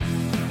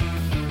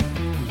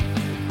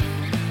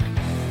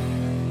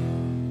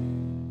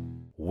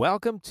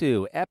Welcome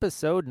to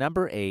episode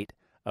number 8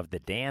 of the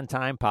Dan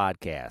Time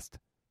Podcast.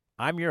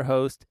 I'm your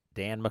host,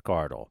 Dan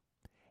McArdle.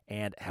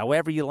 And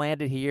however you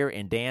landed here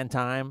in Dan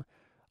Time,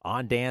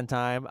 on Dan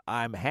Time,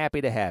 I'm happy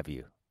to have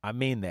you. I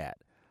mean that.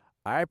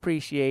 I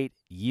appreciate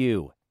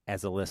you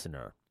as a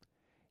listener.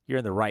 You're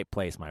in the right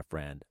place, my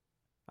friend.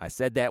 I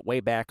said that way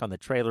back on the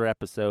trailer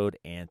episode,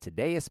 and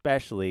today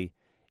especially,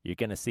 you're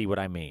going to see what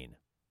I mean.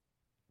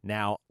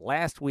 Now,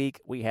 last week,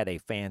 we had a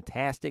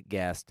fantastic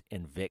guest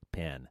in Vic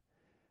Penn,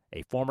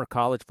 a former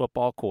college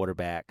football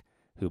quarterback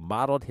who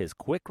modeled his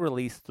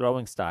quick-release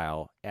throwing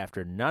style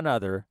after none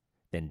other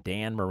than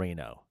Dan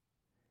Marino.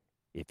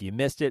 If you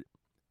missed it,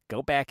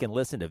 go back and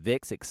listen to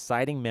Vic's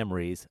exciting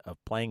memories of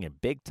playing in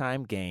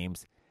big-time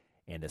games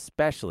and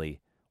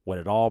especially what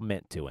it all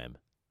meant to him.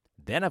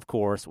 Then, of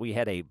course, we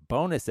had a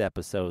bonus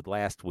episode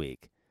last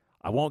week.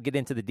 I won't get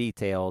into the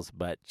details,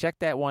 but check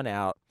that one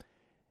out.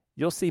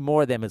 You'll see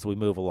more of them as we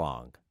move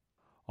along.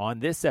 On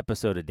this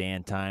episode of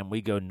Dan Time,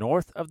 we go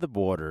north of the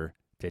border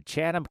to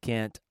Chatham,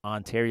 Kent,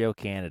 Ontario,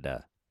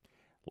 Canada.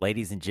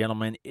 Ladies and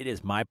gentlemen, it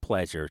is my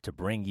pleasure to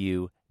bring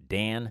you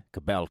Dan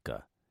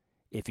Kobylka.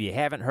 If you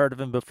haven't heard of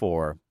him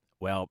before,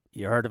 well,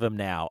 you heard of him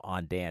now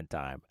on Dan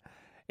Time.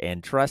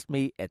 And trust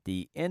me, at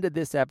the end of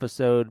this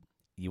episode,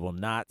 you will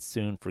not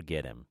soon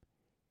forget him.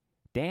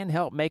 Dan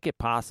helped make it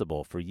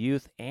possible for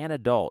youth and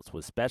adults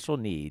with special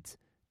needs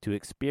to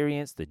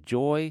experience the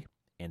joy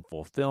and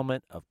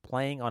fulfillment of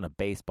playing on a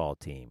baseball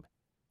team,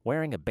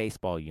 wearing a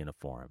baseball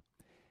uniform.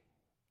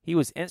 He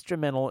was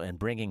instrumental in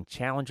bringing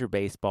Challenger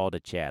baseball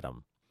to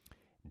Chatham.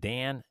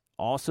 Dan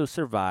also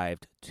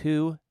survived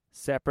 2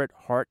 separate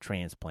heart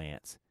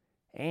transplants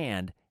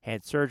and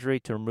had surgery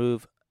to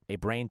remove a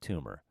brain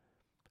tumor.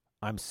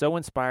 I'm so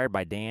inspired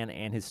by Dan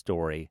and his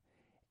story.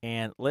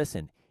 And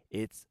listen,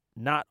 it's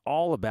not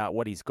all about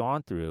what he's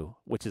gone through,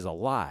 which is a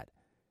lot.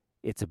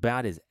 It's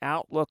about his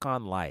outlook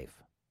on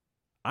life.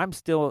 I'm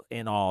still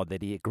in awe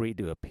that he agreed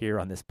to appear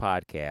on this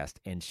podcast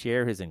and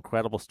share his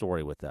incredible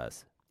story with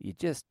us. You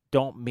just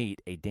don't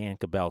meet a Dan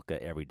Kobylka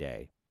every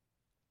day.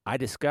 I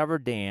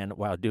discovered Dan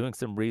while doing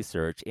some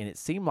research, and it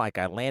seemed like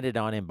I landed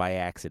on him by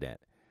accident.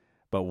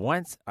 But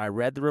once I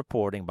read the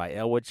reporting by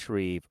Elwood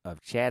Shreve of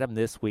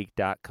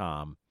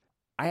ChathamThisWeek.com,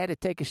 I had to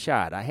take a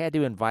shot. I had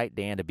to invite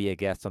Dan to be a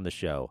guest on the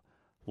show.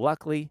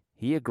 Luckily,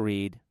 he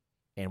agreed,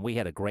 and we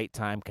had a great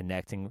time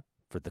connecting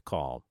for the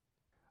call.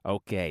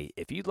 Okay,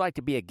 if you'd like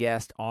to be a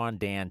guest on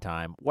Dan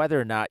Time, whether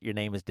or not your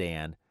name is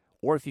Dan,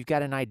 or if you've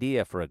got an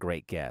idea for a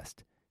great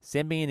guest,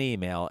 send me an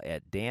email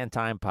at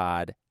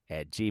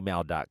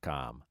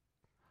dantimepod@gmail.com.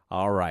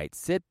 All right,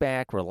 sit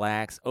back,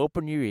 relax,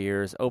 open your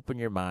ears, open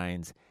your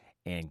minds,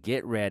 and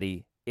get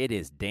ready. It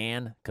is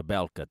Dan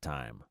Kobylka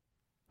time.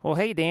 Well,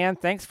 hey, Dan,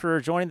 thanks for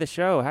joining the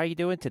show. How are you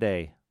doing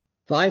today?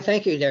 Fine,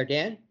 thank you there,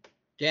 Dan.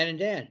 Dan and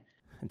Dan.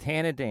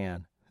 Dan and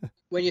Dan.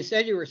 When you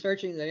said you were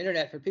searching the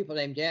internet for people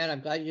named Dan,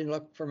 I'm glad you didn't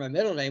look for my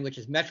middle name, which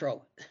is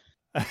Metro.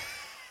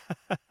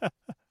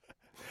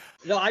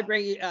 No, I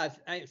bring you,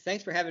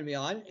 thanks for having me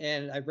on,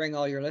 and I bring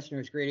all your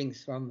listeners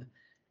greetings from,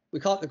 we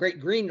call it the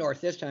Great Green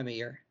North this time of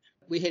year.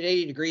 We hit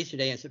 80 degrees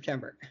today in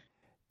September.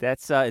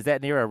 That's is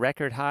that near a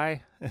record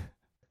high?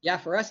 Yeah,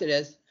 for us it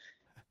is.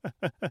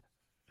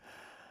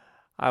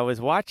 I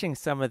was watching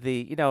some of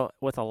the,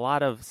 with a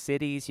lot of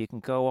cities, you can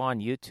go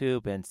on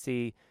YouTube and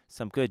see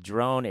some good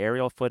drone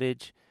aerial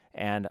footage.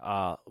 And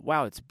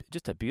wow, it's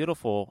just a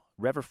beautiful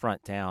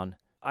riverfront town.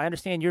 I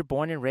understand you're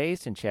born and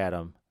raised in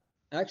Chatham.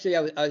 Actually,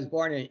 I was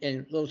born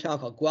in a little town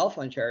called Guelph,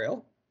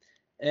 Ontario.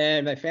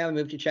 And my family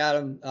moved to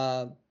Chatham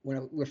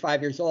when we were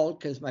 5 years old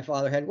because my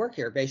father had work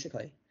here,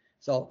 basically.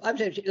 So I've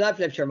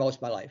lived here most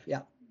of my life,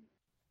 yeah.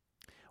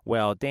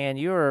 Well, Dan,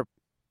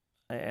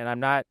 and I'm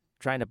not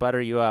trying to butter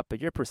you up,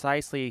 but you're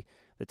precisely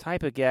the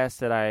type of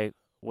guest that I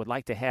would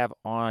like to have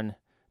on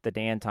the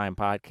Dan Time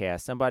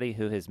podcast, somebody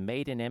who has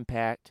made an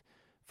impact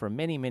for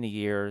many, many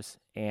years.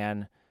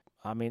 And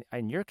I mean,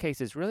 in your case,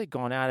 has really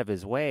gone out of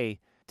his way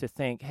to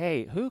think,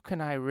 hey, who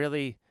can I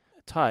really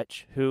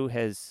touch who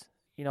has,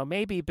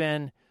 maybe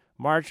been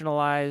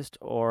marginalized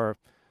or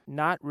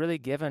not really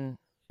given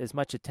as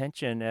much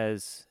attention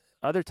as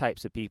other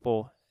types of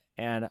people.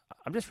 And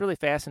I'm just really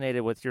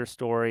fascinated with your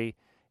story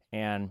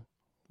and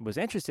was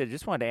interested,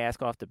 just wanted to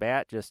ask off the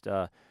bat, just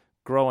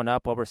growing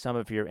up, what were some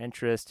of your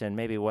interests and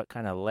maybe what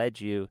kind of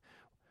led you?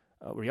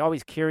 Were you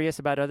always curious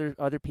about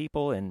other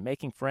people and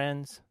making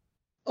friends?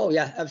 Oh,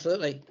 yeah,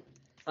 absolutely.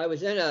 I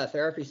was in a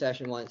therapy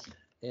session once,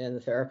 and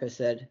the therapist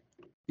said,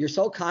 "You're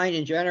so kind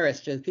and generous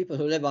to the people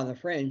who live on the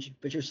fringe,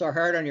 but you're so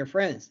hard on your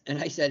friends." And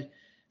I said,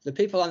 the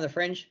people on the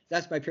fringe,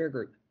 that's my peer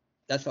group.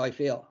 That's how I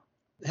feel,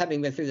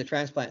 having been through the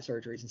transplant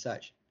surgeries and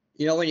such.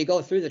 When you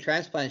go through the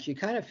transplants, you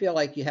kind of feel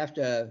like you have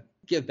to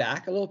give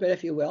back a little bit,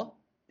 if you will,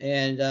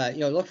 and,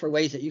 look for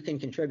ways that you can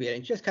contribute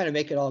and just kind of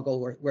make it all go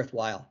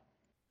worthwhile.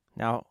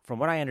 Now, from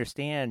what I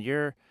understand,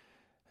 you're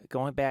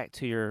going back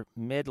to your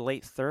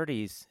mid-late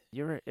 30s.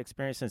 You're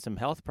experiencing some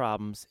health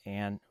problems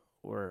and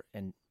were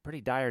in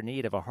pretty dire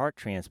need of a heart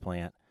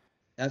transplant.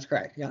 That's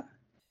correct, yeah.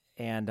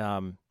 And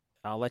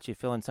I'll let you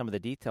fill in some of the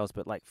details,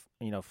 but like,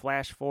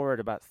 flash forward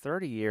about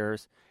 30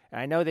 years. And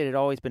I know that it had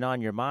always been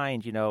on your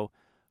mind,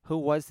 who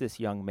was this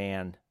young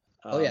man?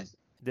 Oh, yes.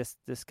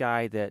 This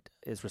guy that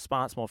is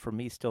responsible for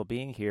me still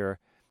being here.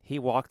 He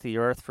walked the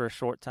earth for a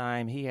short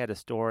time. He had a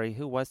story.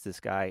 Who was this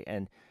guy?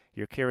 And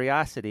your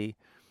curiosity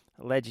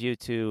led you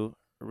to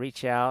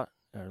reach out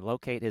or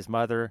locate his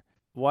mother.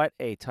 What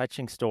a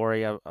touching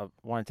story. I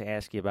wanted to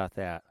ask you about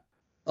that.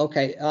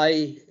 Okay.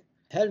 I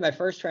had my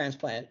first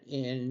transplant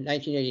in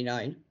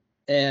 1989.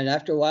 And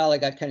after a while, I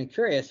got kind of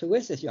curious. Who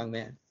is this young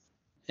man?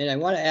 And I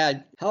want to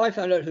add how I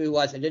found out who he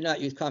was. I did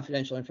not use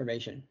confidential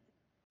information.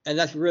 And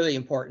that's really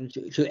important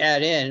to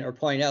add in or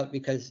point out,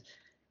 because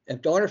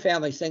if donor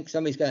families think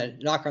somebody's going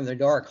to knock on their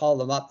door or call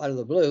them up out of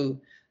the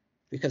blue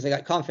because they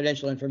got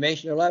confidential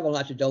information, they're liable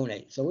not to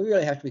donate. So we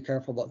really have to be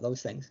careful about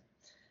those things.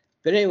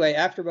 But anyway,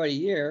 after about a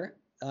year,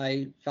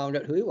 I found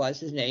out who he was,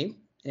 his name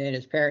and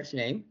his parents'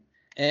 name,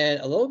 and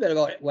a little bit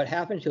about what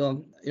happened to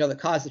him, that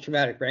caused the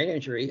traumatic brain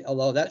injury,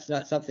 although that's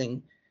not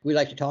something we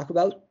like to talk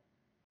about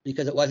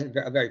because it wasn't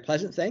a very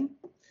pleasant thing.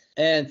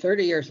 And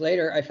 30 years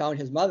later, I found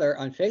his mother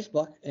on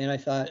Facebook, and I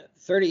thought,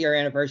 30-year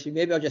anniversary,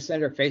 maybe I'll just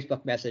send her a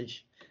Facebook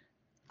message.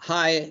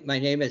 Hi, my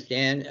name is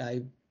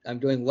Dan. I'm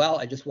doing well.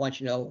 I just want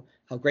you to know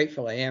how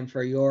grateful I am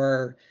for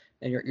your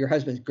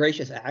husband's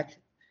gracious act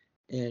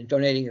in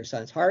donating your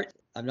son's heart.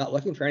 I'm not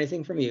looking for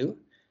anything from you.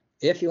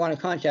 If you want to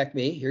contact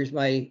me, here's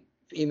my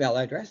email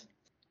address.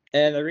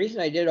 And the reason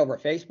I did it over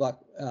Facebook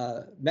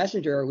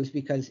Messenger was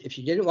because if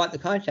she didn't want the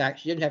contact,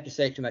 she didn't have to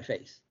say it to my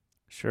face.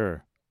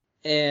 Sure.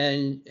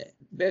 And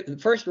the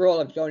first rule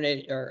of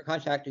donating or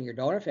contacting your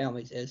donor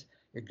families is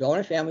your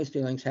donor family's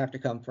feelings have to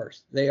come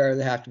first. They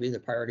have to be the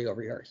priority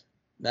over yours.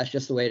 That's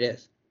just the way it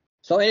is.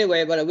 So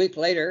anyway, about a week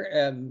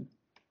later,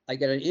 I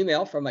get an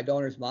email from my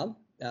donor's mom,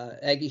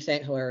 Aggie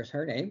St. Hilaire is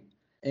her name,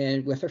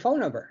 and with her phone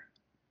number.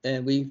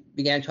 And we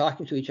began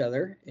talking to each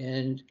other.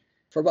 And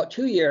for about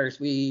 2 years,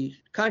 we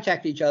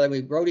contacted each other.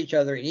 We wrote each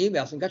other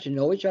emails and got to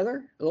know each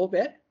other a little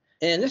bit.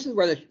 And this is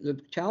where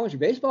the Challenger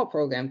Baseball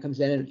program comes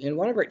in. In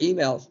one of her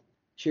emails,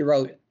 she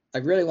wrote, I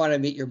really want to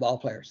meet your ball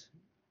players.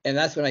 And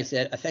that's when I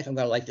said, I think I'm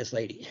going to like this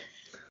lady.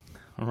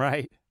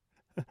 Right.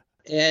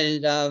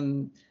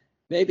 And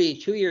maybe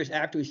 2 years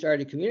after we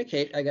started to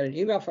communicate, I got an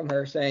email from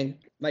her saying,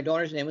 my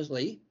donor's name was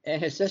Lee,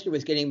 and his sister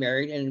was getting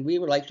married, and we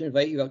would like to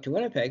invite you out to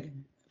Winnipeg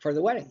for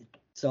the wedding.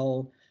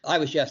 So I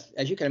was just,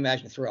 as you can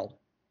imagine, thrilled.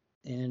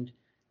 And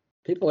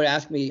people would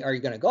ask me, are you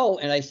going to go?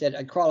 And I said,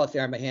 I'd crawl out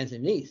there on my hands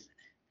and knees.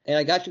 And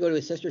I got to go to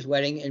his sister's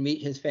wedding and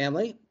meet his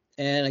family.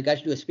 And I got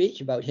to do a speech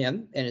about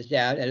him and his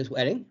dad at his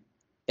wedding.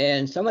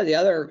 And some of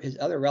his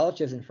other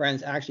relatives and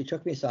friends actually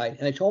took me aside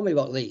and they told me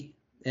about Lee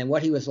and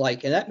what he was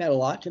like. And that meant a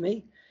lot to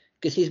me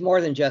because he's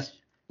more than just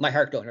my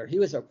heart donor. He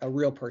was a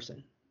real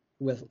person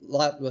with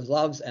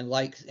loves and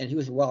likes, and he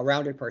was a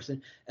well-rounded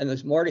person. And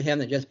there's more to him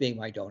than just being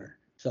my donor.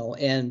 So,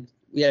 and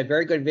we had a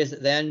very good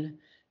visit then.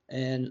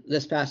 And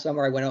this past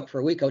summer, I went out for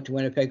a week out to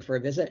Winnipeg for a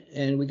visit,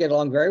 and we get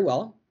along very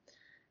well.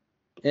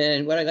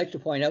 And what I'd like to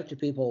point out to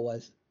people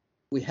was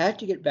we had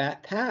to get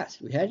past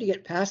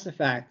the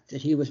fact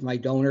that he was my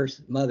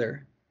donor's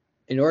mother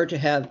in order to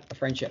have a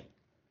friendship.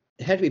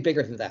 It had to be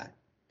bigger than that.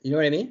 You know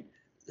what I mean?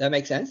 Does that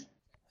make sense?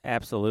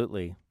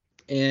 Absolutely.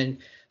 And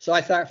so I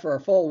thought for a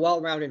full,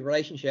 well-rounded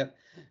relationship,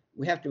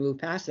 we have to move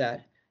past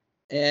that.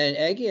 And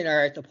Aggie and I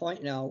are at the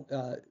point now,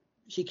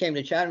 she came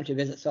to Chatham to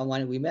visit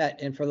someone and we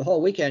met. And for the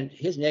whole weekend,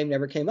 his name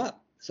never came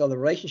up. So the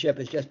relationship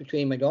is just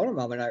between my donor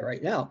mom and I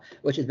right now,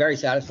 which is very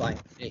satisfying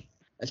to me.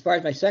 As far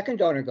as my second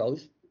donor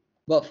goes,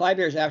 about 5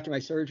 years after my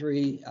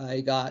surgery,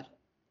 I got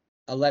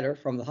a letter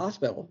from the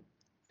hospital,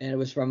 and it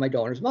was from my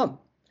donor's mom.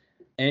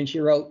 And she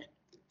wrote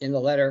in the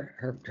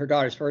letter her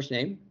daughter's first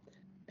name,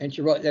 and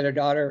she wrote that her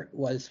daughter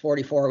was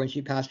 44 when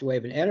she passed away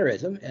of an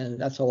aneurysm, and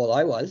that's how old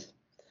I was.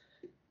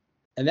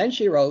 And then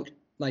she wrote,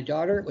 my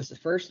daughter was the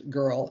first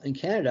girl in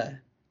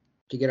Canada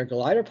to get her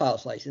glider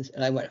pilot's license.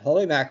 And I went,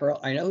 holy mackerel,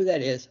 I know who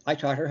that is. I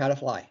taught her how to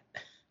fly.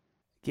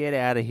 Get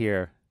out of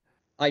here.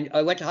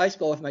 I went to high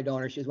school with my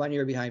donor. She was 1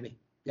 year behind me.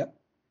 Yep.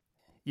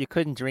 You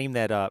couldn't dream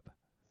that up.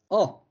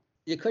 Oh,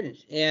 you couldn't.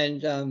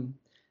 And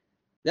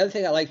the other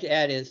thing I'd like to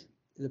add is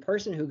the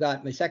person who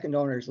got my second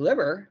donor's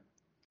liver,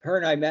 her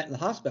and I met in the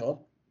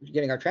hospital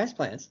getting our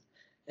transplants,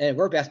 and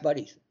we're best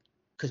buddies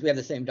because we have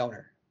the same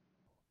donor.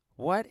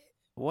 What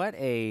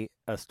a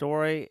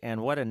story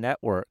and what a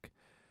network.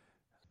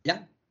 Yeah.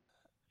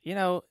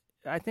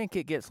 I think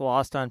it gets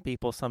lost on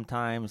people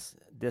sometimes,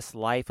 this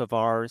life of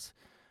ours,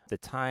 the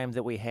time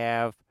that we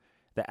have,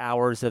 the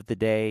hours of the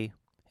day,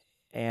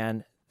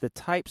 and the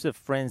types of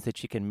friends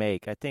that you can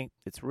make. I think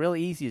it's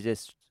really easy to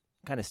just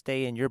kind of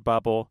stay in your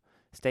bubble,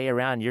 stay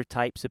around your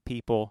types of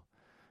people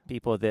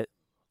that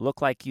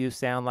look like you,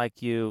 sound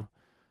like you,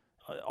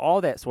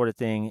 all that sort of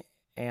thing.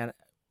 And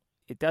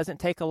it doesn't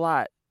take a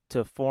lot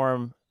to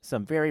form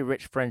some very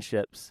rich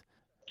friendships.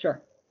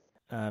 Sure.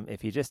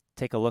 If you just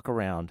take a look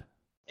around.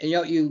 And,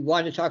 you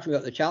wanted to talk to me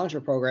about the Challenger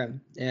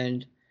program.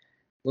 And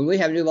when we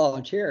have new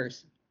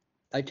volunteers,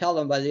 I tell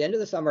them by the end of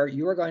the summer,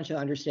 you are going to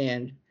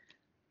understand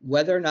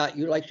whether or not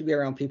you like to be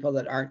around people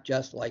that aren't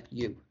just like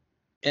you.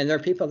 And there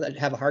are people that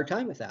have a hard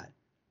time with that.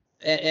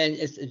 And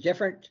it's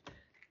different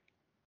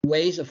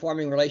ways of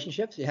forming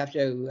relationships. You have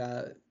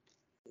to,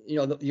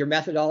 your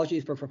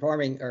methodologies for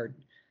performing or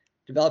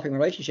developing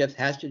relationships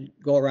has to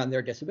go around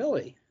their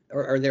disability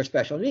or their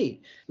special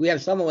need. We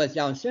have someone with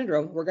Down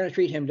syndrome, we're going to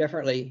treat him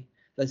differently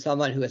than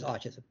someone who has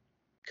autism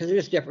because they're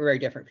just very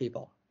different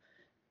people.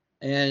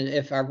 And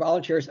if our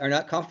volunteers are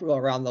not comfortable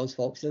around those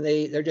folks, then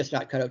they're just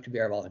not cut out to be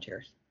our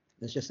volunteers.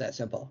 It's just that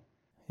simple.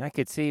 I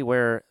could see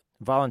where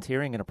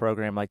volunteering in a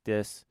program like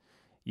this,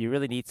 you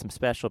really need some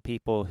special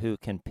people who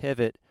can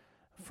pivot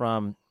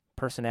from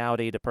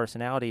personality to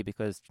personality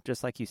because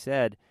just like you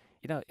said,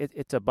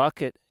 it's a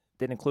bucket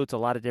that includes a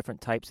lot of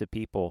different types of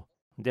people,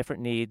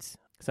 different needs.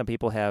 Some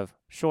people have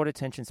short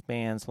attention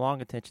spans,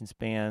 long attention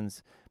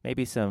spans,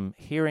 maybe some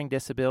hearing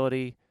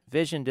disability,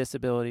 vision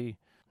disability,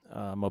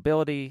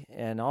 mobility,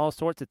 and all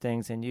sorts of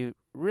things. And you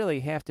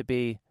really have to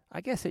be,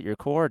 I guess at your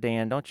core,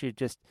 Dan, don't you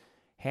just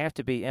have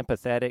to be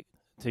empathetic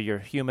to your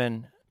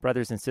human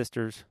brothers and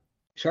sisters?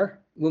 Sure.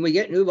 When we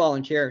get new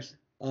volunteers,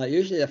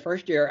 usually the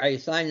first year I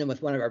assign them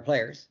with one of our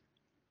players.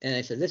 And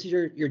I said, this is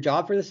your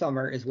job for the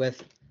summer is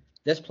with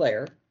this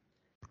player.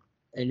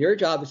 And your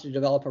job is to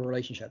develop a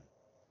relationship.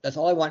 That's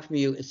all I want from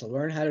you is to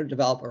learn how to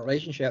develop a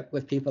relationship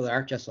with people that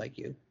aren't just like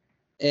you.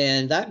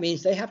 And that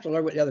means they have to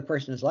learn what the other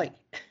person is like.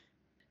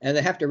 And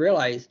they have to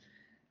realize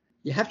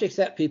you have to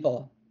accept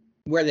people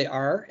where they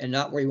are and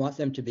not where you want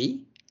them to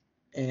be.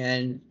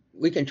 And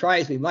we can try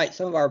as we might.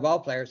 Some of our ball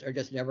players are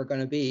just never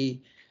going to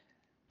be,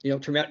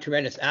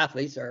 tremendous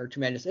athletes or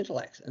tremendous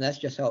intellects. And that's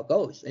just how it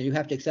goes. And you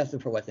have to accept them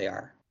for what they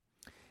are.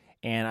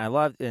 And I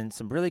loved and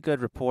some really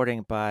good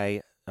reporting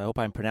by, I hope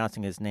I'm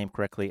pronouncing his name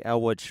correctly,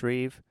 Elwood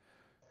Shreve.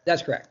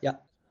 That's correct, yeah.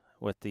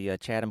 With the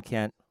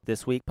Chatham-Kent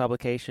This Week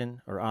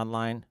publication or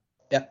online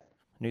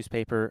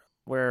newspaper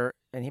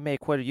and he may have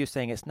quoted you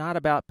saying it's not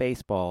about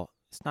baseball.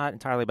 It's not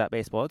entirely about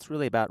baseball. It's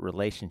really about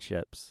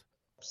relationships.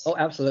 Oh,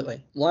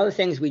 absolutely. One of the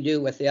things we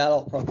do with the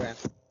adult program,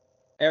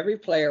 every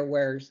player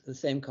wears the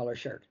same color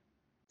shirt.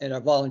 And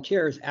our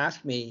volunteers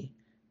ask me,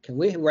 can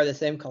we wear the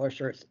same color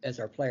shirts as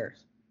our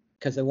players?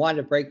 Because they wanted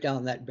to break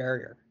down that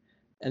barrier.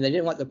 And they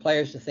didn't want the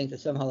players to think that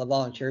somehow the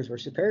volunteers were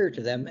superior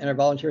to them, and our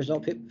volunteers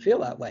don't feel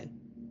that way.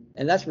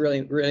 And that's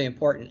really, really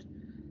important.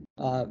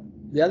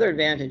 The other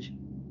advantage,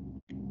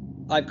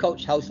 I've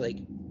coached house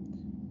league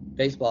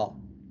baseball,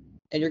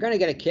 and you're going to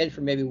get a kid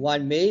for maybe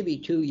 1, maybe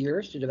 2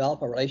 years to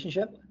develop a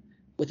relationship.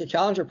 With the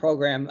Challenger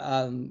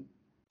program,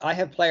 I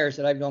have players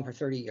that I've known for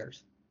 30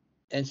 years.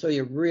 And so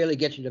you really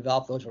get to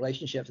develop those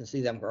relationships and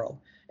see them grow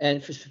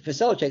and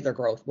facilitate their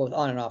growth both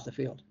on and off the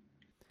field.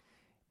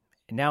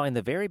 Now, in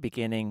the very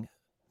beginning,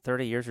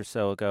 30 years or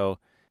so ago,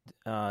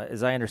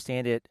 as I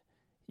understand it,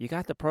 you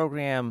got the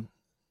program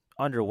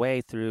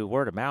underway through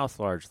word of mouth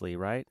largely,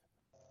 right?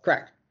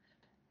 Correct.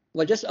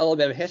 Well, just a little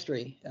bit of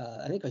history.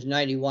 I think it was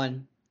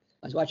 91.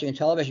 I was watching a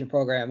television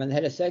program, and they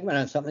had a segment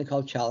on something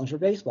called Challenger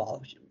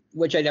Baseball,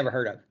 which I never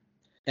heard of.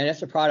 And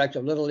it's a product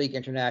of Little League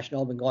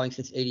International, been going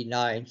since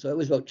 89. So it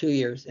was about 2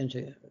 years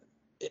into,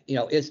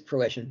 its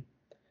fruition.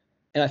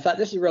 And I thought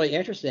this is really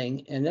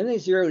interesting. And then they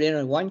zeroed in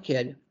on one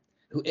kid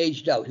who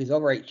aged out. He's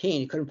over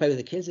 18. He couldn't play with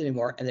the kids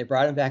anymore. And they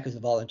brought him back as a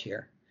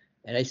volunteer.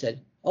 And I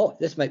said, oh,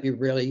 this might be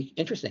really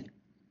interesting.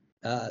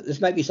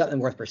 This might be something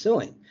worth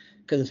pursuing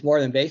because it's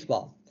more than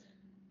baseball.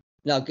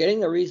 Now,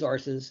 getting the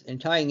resources and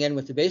tying in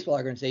with the baseball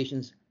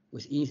organizations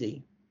was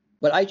easy.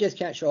 But I just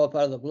can't show up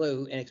out of the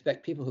blue and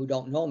expect people who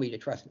don't know me to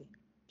trust me.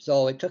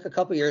 So it took a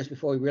couple of years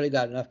before we really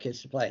got enough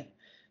kids to play.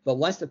 But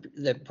once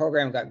the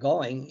program got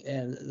going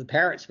and the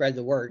parents spread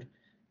the word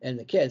and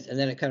the kids, and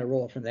then it kind of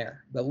rolled from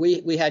there. But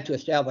we had to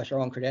establish our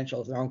own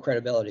credentials, our own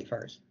credibility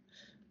first.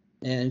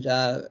 And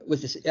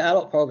with this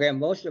adult program,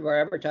 most of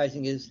our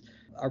advertising is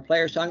our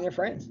players telling their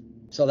friends.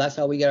 So that's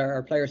how we get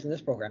our players in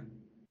this program.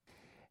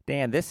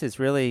 Dan, this has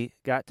really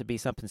got to be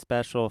something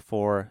special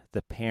for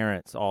the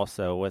parents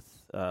also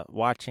with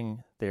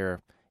watching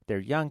their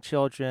young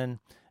children.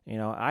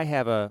 I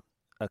have a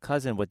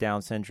cousin with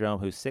Down syndrome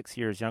who's 6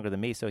 years younger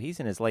than me, so he's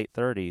in his late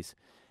 30s.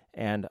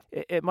 And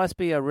it must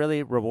be a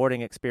really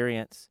rewarding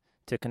experience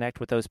to connect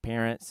with those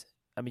parents.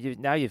 I mean,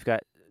 now you've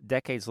got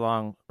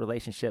decades-long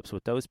relationships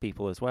with those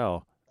people as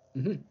well.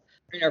 Mm-hmm.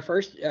 In our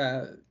first,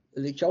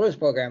 the children's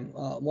program,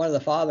 one of the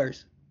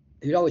fathers,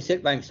 he'd always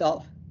sit by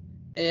himself,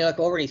 and he'd look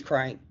over and he's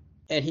crying.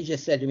 And he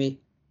just said to me,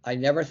 I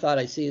never thought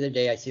I'd see the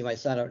day I see my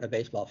son out in a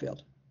baseball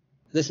field.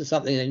 This is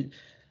something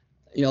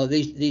that,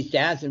 these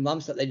dads and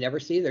moms thought they'd never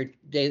see their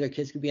day their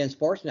kids could be in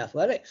sports and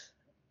athletics.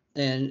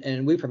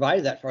 And we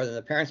provided that for them.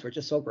 The parents were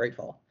just so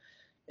grateful.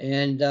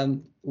 And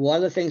one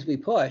of the things we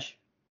push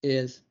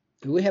is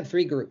we have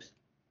 3 groups.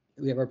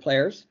 We have our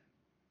players,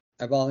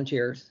 our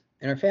volunteers,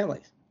 and our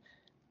families.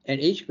 And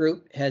each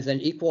group has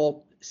an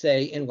equal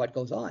say in what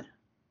goes on.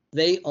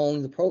 They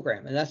own the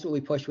program. And that's what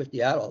we push with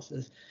the adults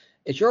is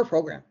it's your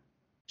program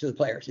to the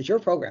players. It's your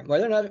program.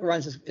 Whether or not it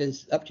runs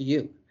is up to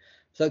you.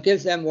 So it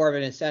gives them more of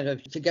an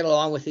incentive to get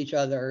along with each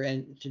other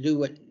and to do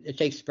what it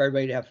takes for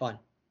everybody to have fun.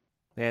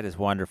 That is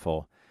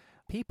wonderful.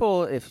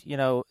 people, if you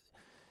know,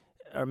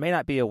 or may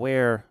not be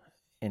aware,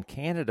 in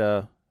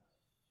Canada,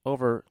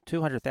 over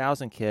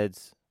 200,000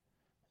 kids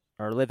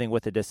are living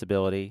with a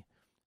disability.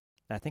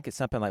 I think it's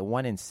something like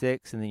 1 in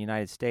 6 in the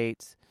United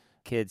States.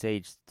 Kids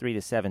aged 3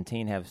 to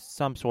 17 have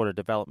some sort of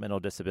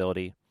developmental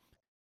disability.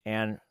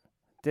 And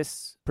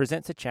this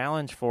presents a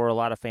challenge for a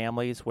lot of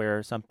families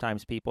where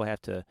sometimes people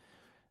have to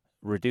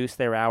reduce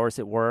their hours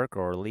at work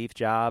or leave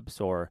jobs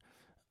or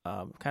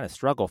kind of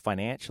struggle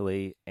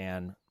financially.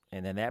 And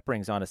then that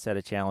brings on a set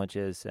of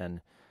challenges. And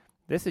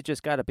this has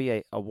just got to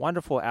be a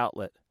wonderful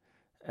outlet.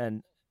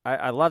 And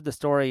I love the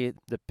story,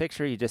 the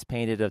picture you just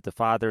painted of the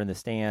father in the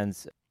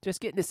stands, just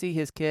getting to see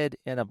his kid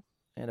in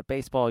a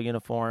baseball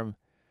uniform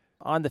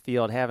on the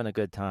field having a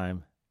good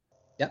time.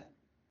 Yep.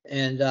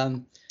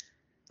 And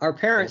our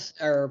parents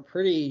are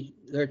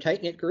they're a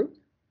tight-knit group.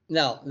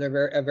 No,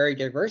 they're a very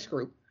diverse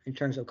group in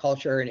terms of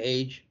culture and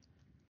age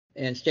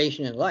and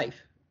station in life.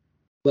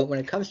 But when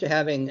it comes to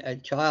having a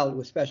child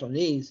with special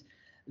needs,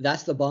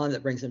 that's the bond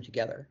that brings them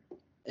together.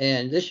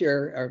 And this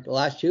year, or the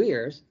last 2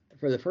 years,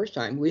 for the first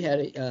time, we had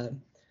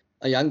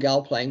a young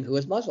gal playing who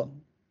was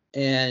Muslim.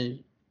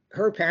 And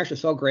her parents are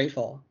so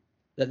grateful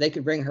that they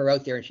could bring her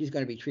out there and she's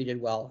going to be treated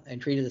well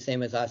and treated the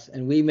same as us.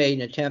 And we made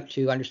an attempt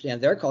to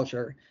understand their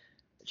culture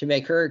to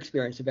make her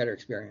experience a better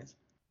experience.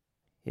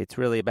 It's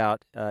really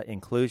about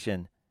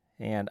inclusion.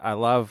 And I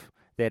love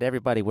that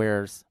everybody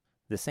wears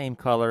the same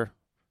color.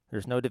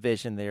 There's no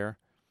division there.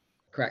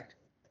 Correct.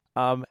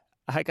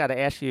 I got to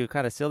ask you a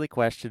kind of silly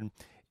question.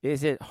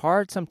 Is it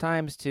hard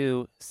sometimes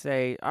to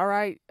say, all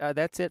right,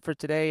 that's it for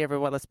today,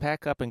 everyone, let's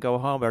pack up and go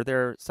home? Are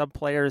there some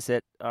players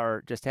that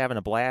are just having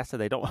a blast and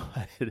they don't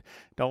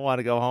want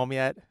to go home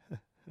yet?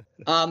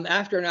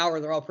 After an hour,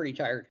 they're all pretty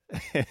tired.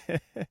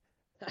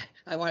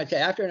 I want to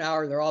say after an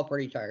hour, they're all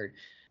pretty tired.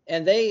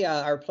 And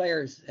our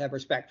players have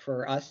respect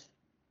for us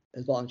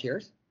as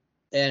volunteers.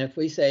 And if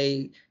we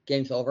say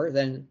game's over,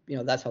 then,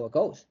 that's how it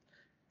goes.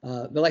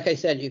 But like I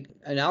said,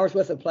 an hour's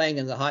worth of playing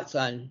in the hot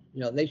sun,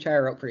 they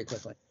tire out pretty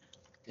quickly.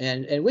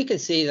 And we can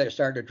see they're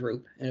starting to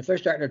droop. And if they're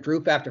starting to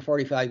droop after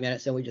 45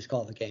 minutes, then we just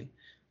call the game.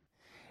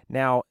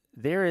 Now,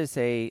 there is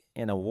an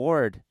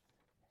award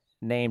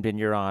named in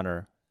your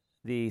honor,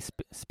 the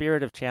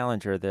Spirit of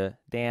Challenger, the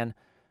Dan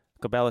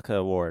Kobylka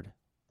Award.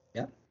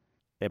 Yeah.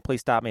 And please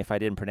stop me if I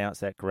didn't pronounce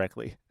that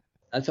correctly.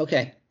 That's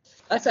okay.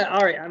 All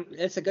right.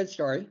 It's a good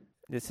story.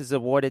 This is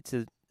awarded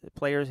to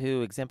players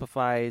who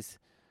exemplifies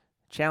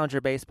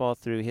Challenger baseball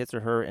through his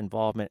or her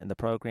involvement in the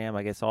program.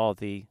 I guess all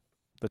the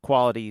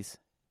qualities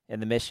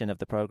and the mission of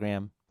the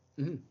program.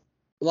 Mm-hmm.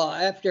 Well,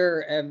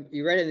 after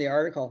you read in the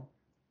article,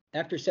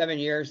 after 7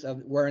 years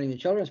of running the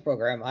children's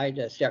program, I had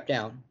to step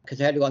down because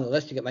I had to go on the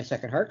list to get my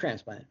second heart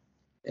transplant.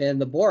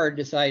 And the board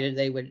decided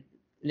they would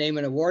name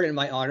an award in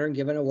my honor and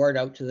give an award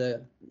out to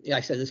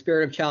the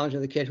Spirit of Challenge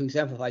of the kid who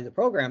exemplified the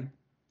program.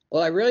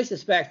 Well, I really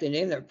suspect they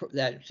named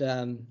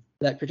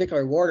that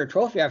particular award or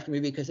trophy after me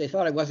because they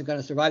thought I wasn't going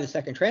to survive the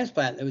second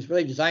transplant. It was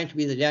really designed to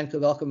be the Dan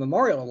Kobylka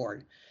Memorial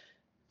Award.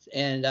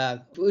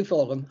 And we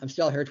fooled them. I'm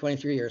still here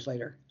 23 years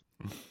later.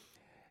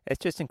 It's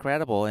just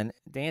incredible. And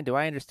Dan, do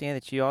I understand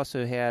that you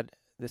also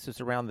this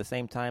was around the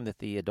same time that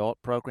the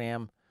adult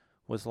program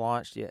was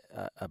launched,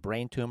 a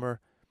brain tumor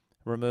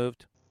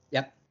removed?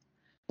 Yep.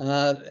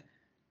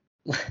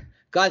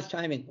 God's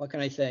timing. What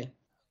can I say?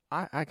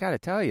 I got to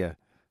tell you.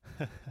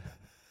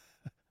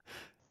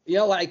 You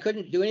know what? I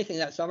couldn't do anything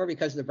that summer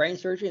because of the brain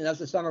surgery, and that was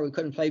the summer we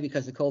couldn't play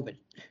because of COVID.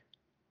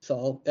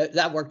 So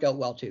that worked out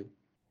well, too.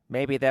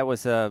 Maybe that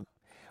was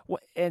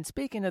and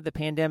speaking of the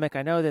pandemic,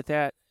 I know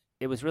that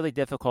it was really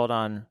difficult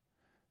on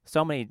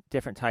so many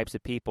different types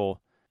of people.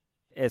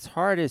 As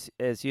hard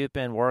as you've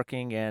been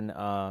working and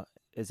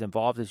as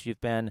involved as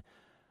you've been,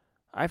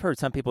 I've heard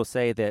some people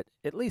say that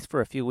at least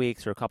for a few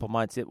weeks or a couple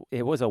months,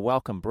 it was a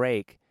welcome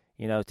break,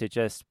 to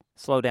just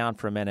slow down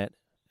for a minute.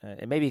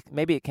 And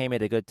maybe it came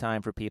at a good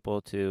time for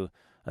people to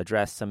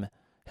address some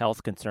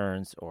health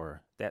concerns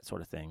or that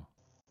sort of thing.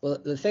 Well,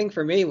 the thing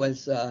for me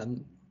was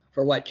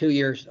for 2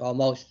 years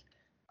almost,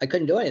 I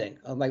couldn't do anything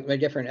of my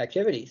different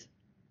activities.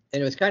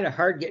 And it was kind of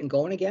hard getting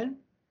going again,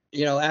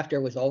 after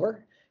it was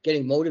over,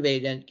 getting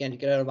motivated again to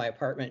get out of my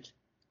apartment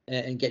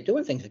and get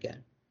doing things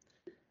again.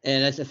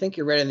 And as I think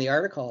you read in the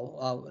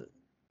article,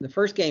 the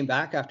first game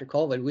back after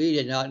COVID, we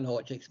did not know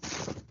what to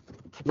expect.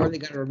 We weren't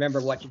going to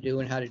remember what to do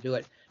and how to do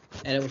it.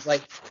 And it was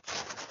like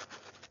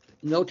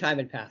no time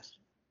had passed.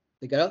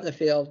 They got out in the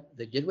field,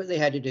 they did what they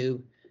had to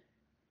do.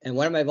 And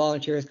one of my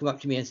volunteers come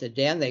up to me and said,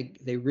 Dan,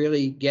 they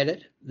really get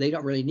it. They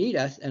don't really need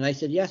us. And I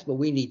said, yes, but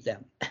we need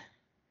them.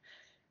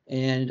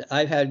 And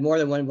I've had more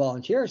than one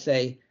volunteer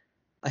say,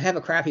 I have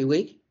a crappy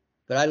week,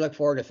 but I look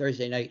forward to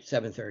Thursday night,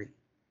 7:30.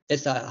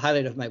 It's the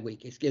highlight of my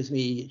week. It gives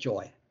me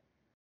joy.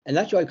 And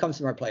that joy comes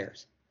from our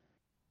players.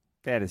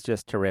 That is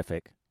just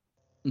terrific.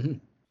 Mm-hmm.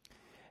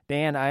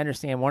 Dan, I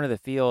understand one of the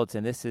fields,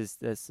 and this is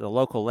a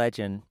local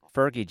legend,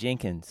 Fergie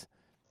Jenkins.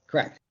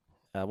 Correct.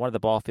 One of the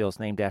ball fields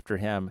named after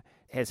him.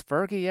 Has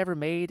Fergie ever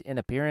made an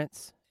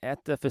appearance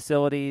at the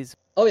facilities?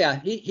 Oh, yeah.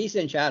 He's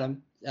in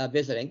Chatham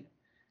visiting,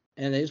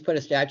 and they just put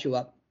a statue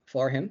up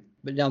for him.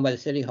 but down by the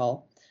city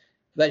hall.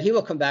 But he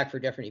will come back for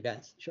different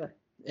events, sure.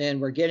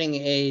 And we're getting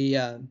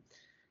a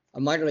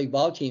minor league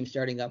ball team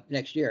starting up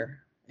next year,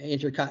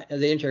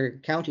 the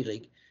inter-county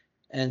league,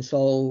 and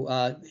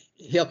so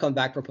he'll come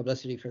back for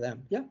publicity for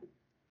them. Yeah,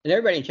 and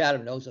everybody in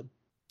Chatham knows him.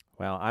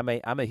 Well,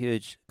 I'm a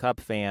huge Cub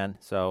fan,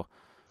 so.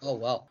 Oh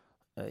well.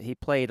 He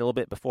played a little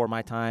bit before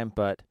my time,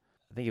 but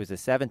I think he was a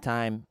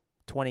 7-time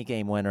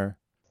 20-game winner.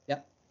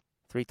 Yep.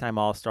 3-time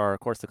All-Star. Of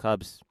course, the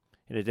Cubs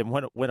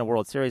didn't win a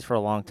World Series for a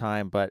long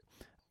time, but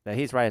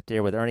he's right up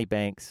there with Ernie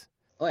Banks.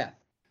 Oh, yeah.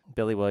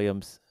 Billy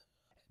Williams.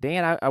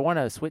 Dan, I want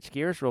to switch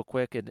gears real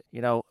quick. And,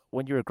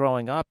 when you were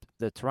growing up,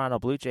 the Toronto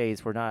Blue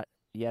Jays were not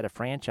yet a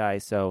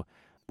franchise. So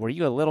were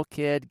you a little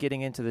kid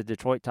getting into the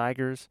Detroit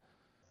Tigers?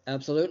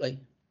 Absolutely.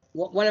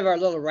 One of our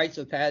little rites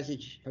of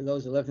passage for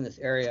those who live in this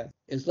area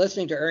is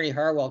listening to Ernie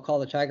Harwell call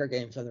the Tiger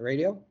games on the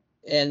radio.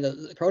 And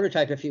the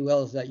prototype, if you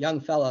will, is that young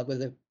fella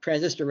with a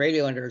transistor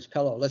radio under his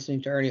pillow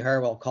listening to Ernie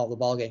Harwell call the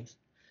ball games.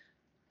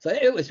 So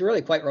it was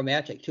really quite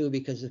romantic, too,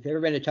 because if you've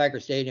ever been to Tiger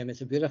Stadium,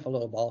 it's a beautiful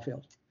little ball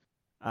field.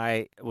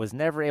 I was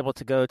never able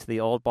to go to the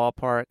old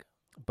ballpark,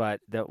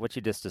 but what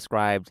you just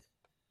described,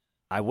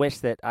 I wish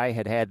that I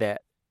had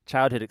that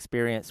childhood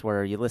experience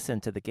where you listen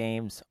to the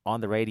games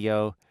on the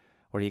radio,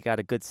 where you got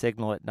a good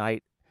signal at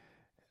night,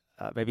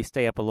 maybe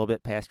stay up a little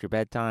bit past your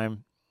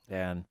bedtime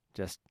and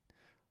just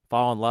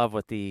fall in love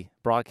with the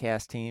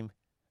broadcast team.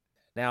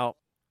 Now,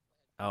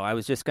 I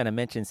was just going to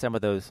mention some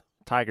of those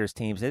Tigers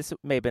teams. This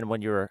may have been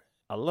when you were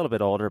a little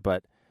bit older,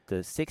 but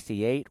the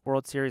 68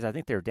 World Series, I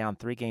think they were down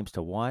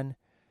 3-1.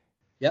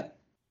 Yep.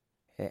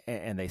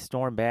 And they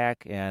storm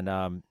back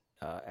and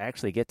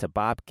actually get to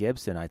Bob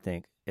Gibson, I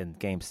think, in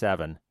Game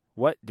 7.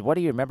 What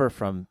do you remember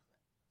from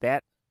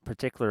that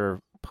particular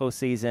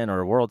postseason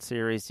or World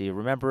Series? Do you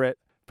remember it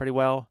pretty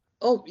well?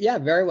 Oh, yeah,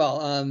 very well.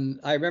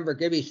 I remember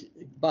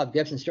Bob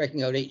Gibson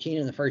striking out 18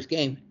 in the first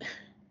game.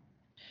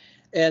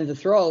 And the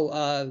throw,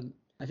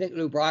 I think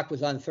Lou Brock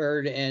was on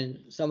third, and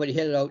somebody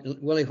hit it out.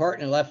 Willie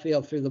Horton in left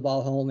field threw the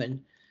ball home, and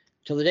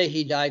till the day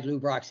he died, Lou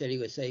Brock said he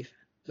was safe.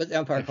 But the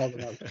umpire called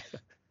him out.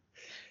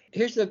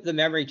 Here's the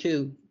memory,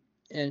 too,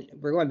 and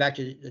we're going back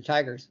to the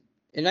Tigers.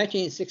 In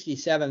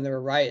 1967, there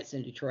were riots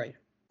in Detroit.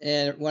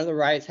 And one of the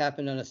riots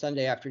happened on a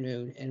Sunday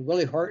afternoon. And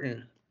Willie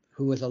Horton,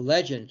 who was a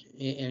legend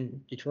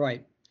in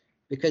Detroit,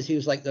 because he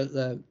was like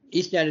the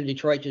east end of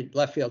Detroit to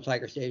left field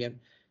Tiger Stadium,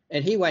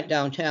 and he went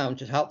downtown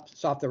to help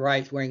stop the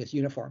riots wearing his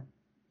uniform.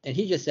 And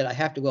he just said, I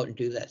have to go out and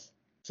do this.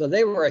 So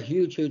they were a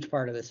huge, huge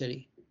part of the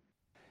city.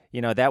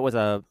 That was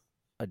a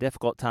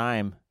difficult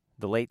time,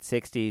 the late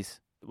 60s,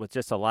 with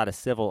just a lot of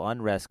civil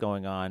unrest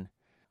going on.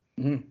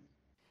 Mm-hmm.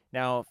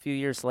 Now, a few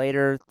years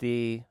later,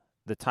 the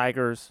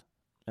Tigers,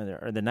 in the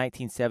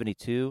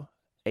 1972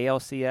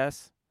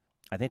 ALCS,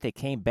 I think they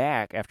came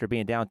back after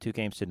being down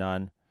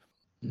 2-0.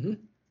 Mm-hmm.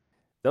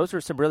 Those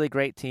were some really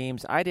great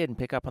teams. I didn't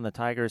pick up on the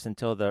Tigers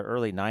until the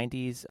early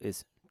 90s.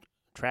 Is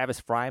Travis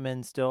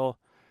Fryman still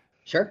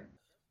Sure.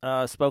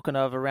 Spoken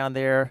of around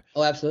there?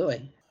 Oh,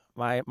 absolutely.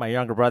 My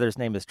younger brother's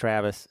name is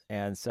Travis,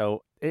 and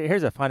so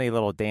here's a funny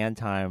little Dan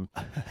time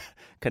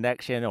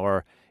connection,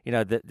 or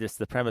just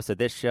the premise of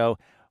this show.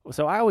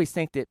 So I always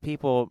think that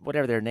people,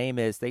 whatever their name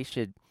is, they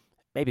should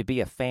maybe be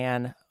a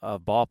fan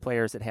of ball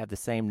players that have the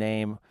same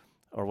name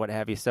or what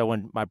have you. So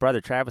when my brother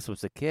Travis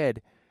was a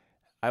kid,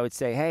 I would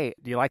say, "Hey,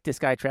 do you like this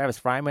guy Travis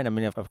Fryman?" I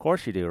mean, of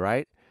course you do,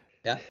 right?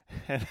 Yeah.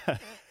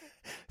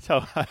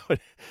 So I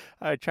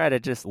would try to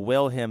just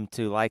will him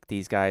to like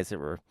these guys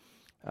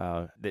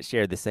that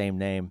shared the same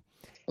name.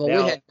 Well,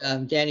 we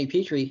had Danny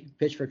Petrie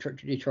pitch for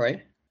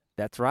Detroit.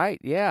 That's right.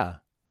 Yeah.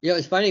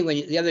 It's funny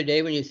the other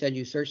day when you said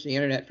you searched the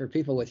internet for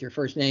people with your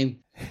first name.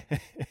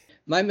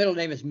 My middle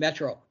name is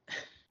Metro.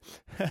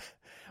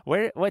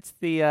 What's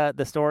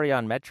the story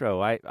on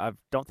Metro? I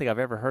don't think I've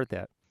ever heard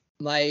that.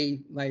 My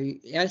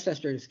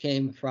ancestors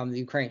came from the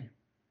Ukraine,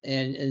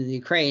 and in the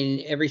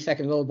Ukraine, every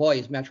second little boy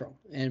is Metro,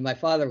 and my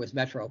father was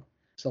Metro,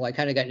 so I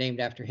kind of got named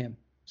after him.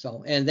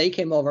 So, and they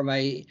came over.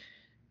 My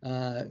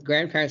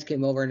grandparents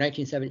came over in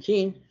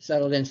 1917,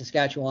 settled in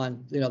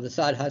Saskatchewan. The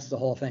sod huts, the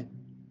whole thing.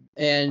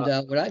 And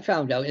what I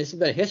found out, it's a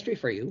bit of history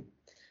for you.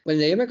 When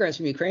the immigrants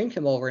from Ukraine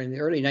came over in the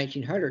early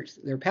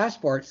 1900s, their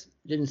passports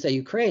didn't say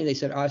Ukraine, they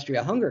said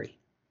Austria-Hungary.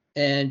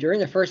 And during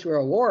the First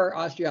World War,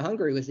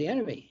 Austria-Hungary was the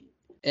enemy.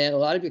 And a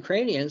lot of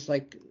Ukrainians,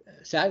 like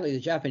sadly the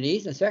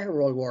Japanese in the Second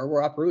World War,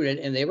 were uprooted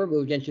and they were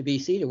moved into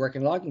BC to work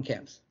in logging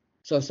camps.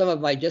 So some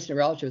of my distant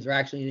relatives are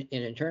actually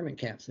in internment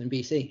camps in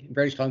BC, in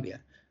British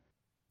Columbia.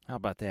 How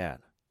about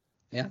that?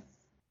 Yeah.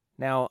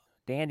 Now,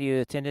 Dan, you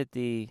attended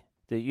the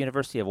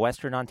University of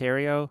Western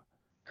Ontario?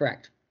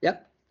 Correct.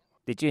 Yep.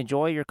 Did you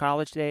enjoy your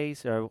college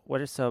days, or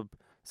what are some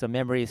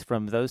memories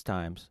from those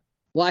times?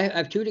 Well, I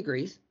have 2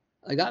 degrees.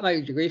 I got my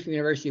degree from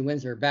University of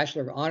Windsor,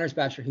 Bachelor of Honors,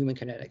 Bachelor of Human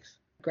Kinetics.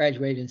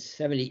 Graduated in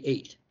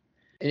 78.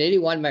 In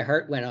 81, my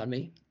heart went on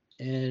me,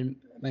 and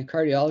my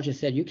cardiologist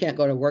said, you can't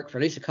go to work for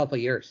at least a couple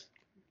of years.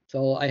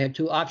 So I had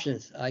 2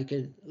 options. I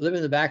could live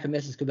in the back of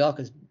Mrs.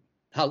 Kobylka's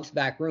house,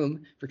 back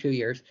room, for 2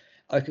 years.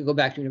 I could go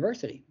back to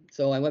university.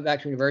 So I went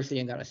back to university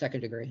and got a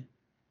second degree.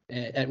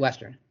 at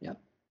Western. Yep.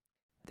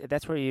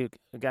 That's where you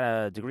got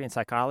a degree in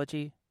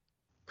psychology?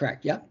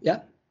 Correct. Yep.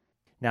 Yep.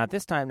 Now, at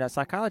this time, now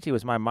psychology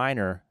was my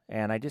minor,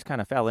 and I just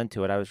kind of fell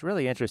into it. I was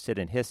really interested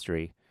in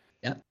history.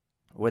 Yep.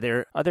 Were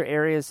there other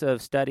areas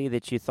of study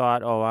that you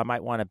thought, oh, I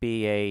might want to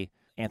be a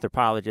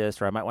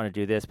anthropologist, or I might want to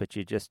do this, but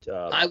you just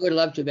I would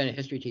love to have been a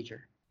history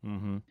teacher.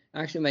 Mm-hmm.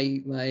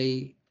 Actually,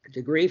 my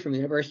degree from the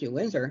University of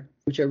Windsor,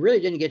 which I really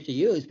didn't get to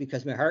use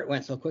because my heart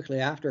went so quickly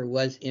after,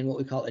 was in what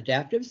we call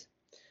adaptives.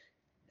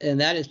 And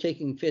that is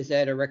taking phys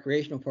ed or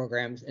recreational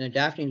programs and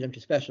adapting them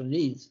to special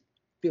needs,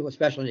 people with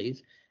special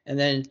needs. And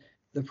then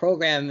the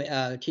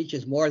program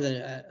teaches more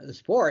than the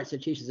sports,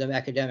 it teaches them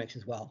academics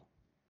as well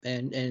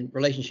and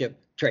relationship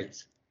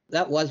traits.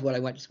 That was what I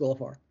went to school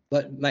for.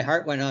 But my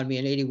heart went on me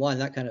in 81.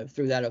 That kind of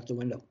threw that out the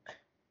window.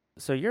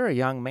 So you're a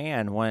young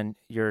man when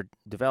you're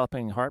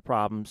developing heart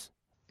problems.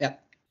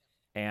 Yep.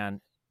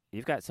 And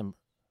you've got some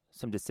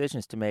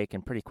decisions to make,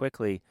 and pretty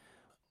quickly.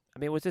 I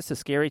mean, was this a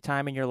scary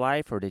time in your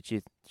life, or did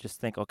you just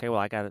think, okay,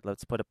 well,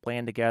 let's put a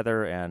plan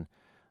together? And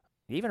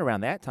even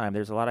around that time,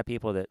 there's a lot of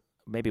people that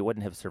maybe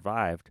wouldn't have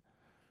survived.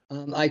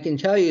 I can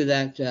tell you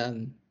that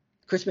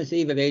Christmas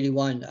Eve of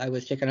 81, I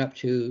was taken up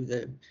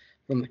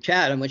from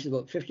Chatham, which is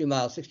about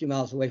 60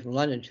 miles away from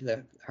London, to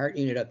the heart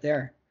unit up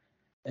there.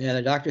 And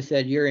the doctor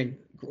said, you're in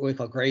what we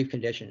call grave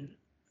condition,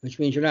 which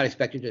means you're not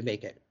expected to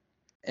make it.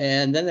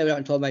 And then they went out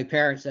and told my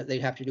parents that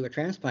they'd have to do a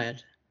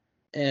transplant.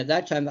 And at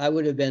that time, I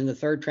would have been the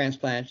third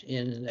transplant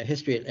in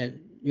history at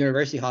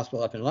University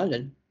Hospital up in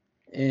London.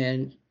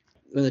 And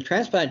when the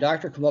transplant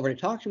doctor came over to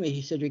talk to me,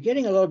 he said, you're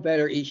getting a little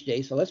better each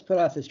day, so let's put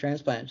off this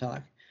transplant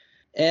talk.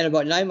 And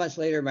about 9 months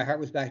later, my heart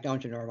was back down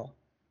to normal.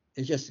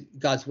 It's just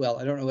God's will.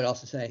 I don't know what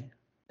else to say.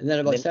 And then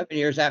about 7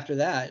 years after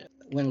that,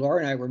 when Laura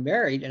and I were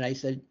married, and I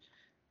said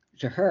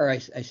to her, I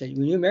said,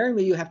 when you marry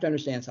me, you have to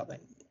understand something.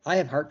 I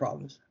have heart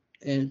problems,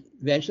 and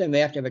eventually I may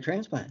have to have a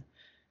transplant.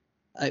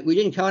 We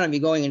didn't count on me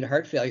going into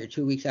heart failure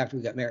 2 weeks after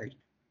we got married.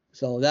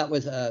 So that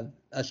was a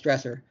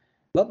stressor.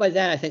 But by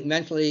then, I think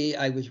mentally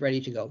I was ready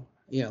to go.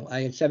 You know,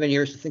 I had 7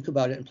 years to think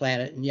about it and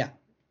plan it. And yeah,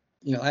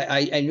 you know,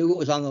 I knew what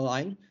was on the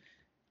line,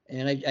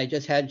 and I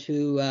just had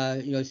to,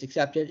 just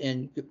accept it.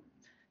 And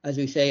as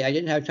we say, I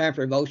didn't have time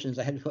for emotions.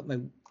 I had to put my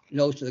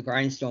nose to the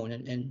grindstone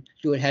and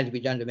do what had to be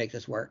done to make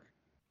this work.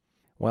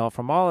 Well,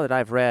 from all that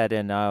I've read,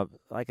 and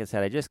like I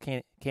said, I just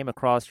came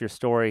across your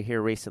story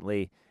here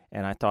recently,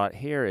 and I thought,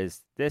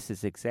 this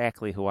is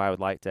exactly who I would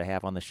like to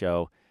have on the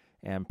show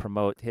and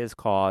promote his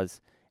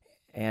cause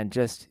and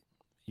just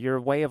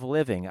your way of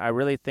living. I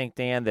really think,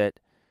 Dan, that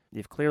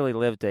you've clearly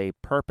lived a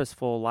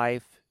purposeful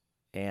life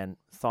and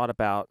thought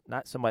about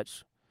not so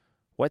much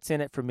what's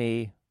in it for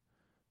me,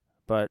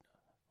 but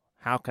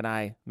how can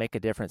I make a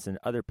difference in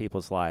other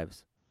people's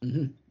lives.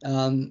 Mm-hmm.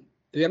 Have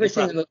you ever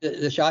seen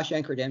the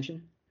Shawshank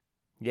Redemption?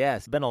 Yeah,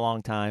 it's been a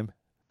long time.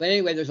 But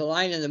anyway, there's a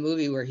line in the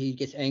movie where he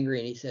gets angry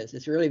and he says,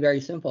 it's really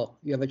very simple.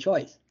 You have a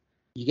choice.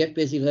 You get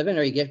busy living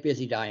or you get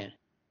busy dying.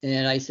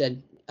 And I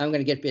said, I'm going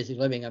to get busy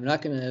living.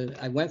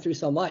 I went through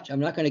so much.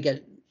 I'm not going to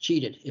get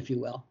cheated, if you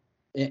will,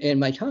 in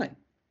my time.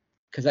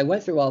 Because I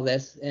went through all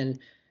this, and,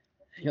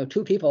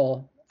 two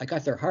people, I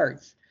got their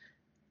hearts.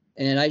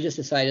 And I just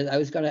decided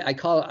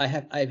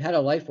I've had a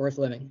life worth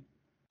living.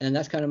 And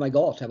that's kind of my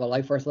goal, to have a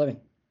life worth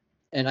living.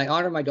 And I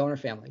honor my donor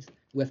families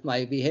with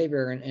my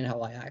behavior and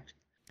how I act.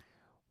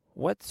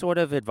 What sort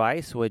of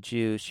advice would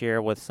you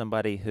share with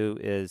somebody who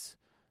is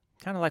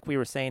kind of like we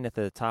were saying at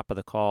the top of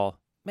the call,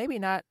 maybe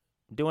not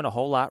doing a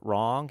whole lot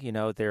wrong?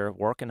 They're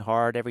working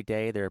hard every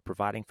day, they're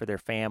providing for their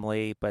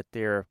family, but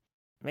they're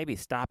maybe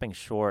stopping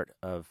short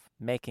of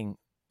making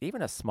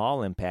even a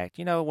small impact.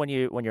 When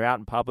you're out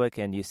in public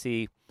and you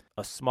see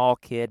a small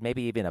kid,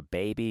 maybe even a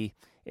baby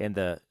in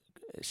the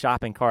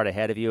shopping cart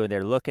ahead of you, and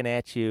they're looking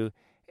at you,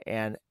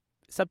 and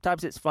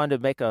sometimes it's fun to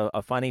make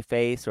a funny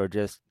face or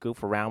just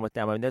goof around with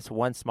them. I mean, that's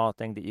one small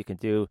thing that you can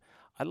do.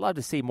 I'd love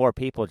to see more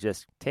people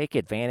just take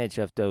advantage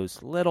of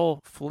those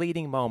little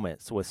fleeting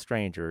moments with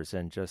strangers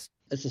and just...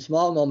 It's the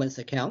small moments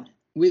that count.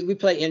 We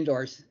play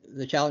indoors,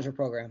 the Challenger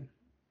program,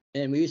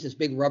 and we use this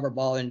big rubber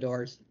ball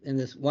indoors. And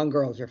this one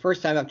girl, it was her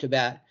first time up to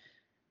bat,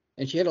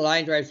 and she hit a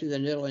line drive through the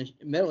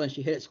middle, and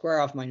she hit it square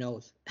off my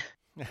nose.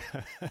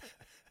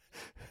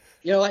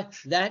 You know what?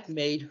 That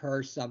made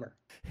her summer.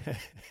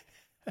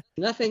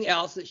 Nothing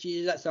else that she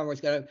did that summer was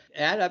going to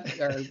add up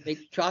or make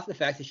off the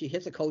fact that she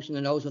hits a coach in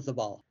the nose with the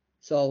ball.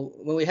 So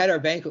when we had our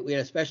banquet, we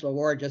had a special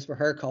award just for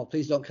her called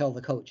 "Please Don't Kill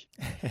the Coach."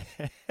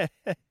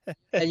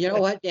 And you know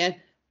what, Dan?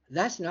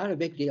 That's not a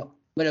big deal,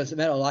 but it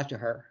meant a lot to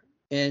her.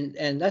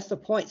 And that's the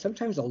point.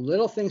 Sometimes the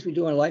little things we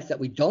do in life that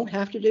we don't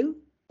have to do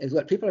is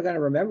what people are going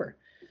to remember.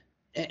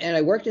 And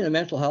I worked in the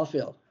mental health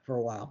field for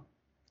a while.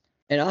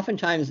 And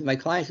oftentimes my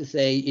clients would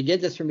say, you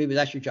did this for me, but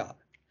that's your job.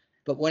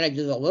 But when I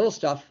did the little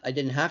stuff I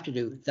didn't have to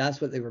do, that's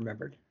what they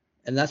remembered.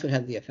 And that's what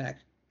had the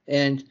effect.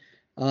 And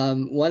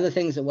one of the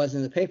things that was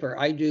in the paper,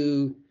 I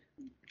do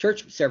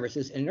church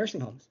services in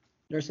nursing homes,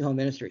 nursing home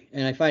ministry,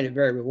 and I find it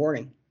very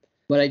rewarding.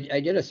 But I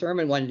did a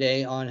sermon one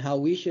day on how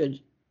we should,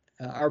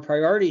 our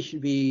priorities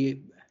should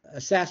be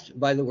assessed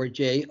by the word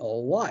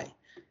JOY.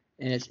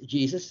 and it's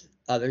Jesus,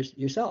 others,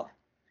 yourself.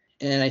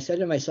 And I said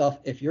to myself,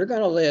 if you're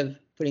going to live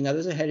putting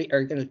others ahead,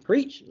 or going to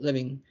preach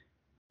living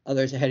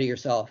others ahead of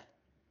yourself,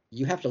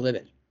 you have to live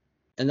it.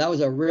 And that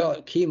was a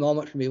real key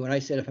moment for me when I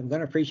said, if I'm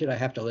going to preach it, I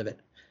have to live it.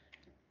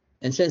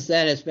 And since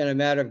then, it's been a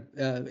matter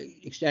of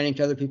extending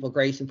to other people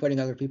grace and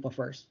putting other people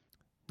first.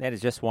 That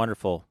is just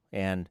wonderful.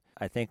 And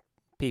I think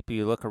people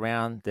you look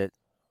around that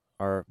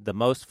are the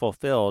most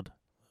fulfilled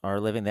are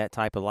living that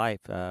type of life.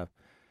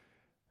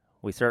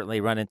 We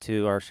certainly run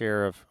into our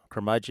share of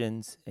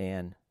curmudgeons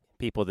and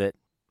people that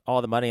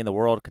all the money in the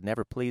world could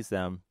never please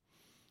them.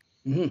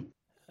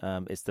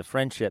 Mm-hmm. It's the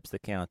friendships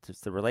that count.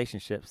 It's the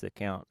relationships that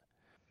count.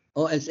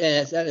 Oh,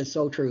 that is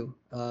so true.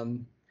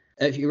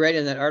 If you read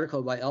in that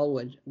article by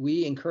Elwood,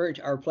 we encourage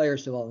our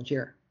players to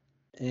volunteer.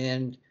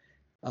 And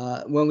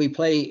when we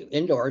play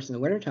indoors in the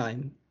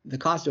wintertime, the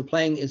cost of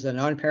playing is a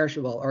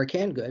non-perishable or a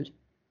canned good.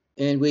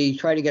 And we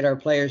try to get our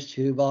players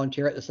to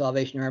volunteer at the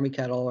Salvation Army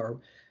Kettle,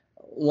 or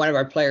one of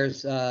our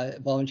players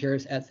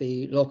volunteers at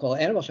the local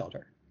animal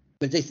shelter.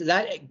 But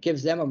that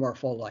gives them a more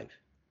full life.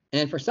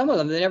 And for some of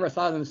them, they never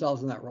thought of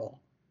themselves in that role.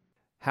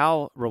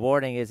 How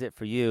rewarding is it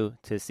for you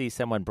to see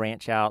someone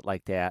branch out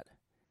like that?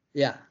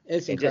 Yeah,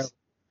 it's incredible.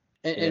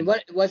 And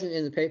what wasn't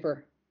in the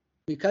paper,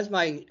 because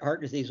my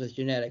heart disease was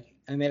genetic,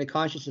 I made a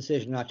conscious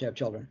decision not to have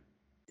children.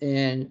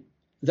 And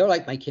they're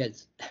like my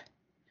kids.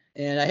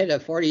 And I had a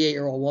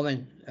 48-year-old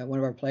woman, one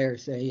of our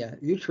players, say,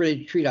 you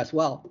treat us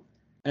well.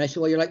 And I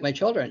said, well, you're like my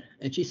children.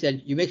 And she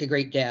said, you make a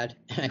great dad.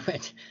 And I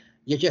went,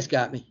 you just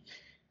got me.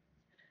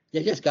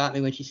 You just got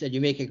me when she said,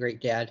 you make a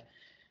great dad.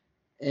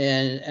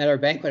 And at our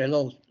banquet, a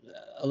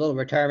little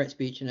retirement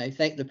speech, and I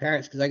thanked the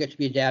parents because I get to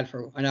be a dad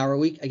for an hour a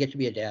week. I get to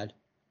be a dad.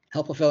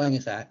 How fulfilling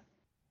is that?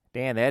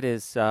 Dan,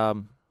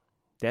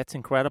 that's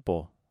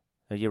incredible.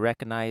 You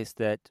recognize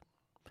that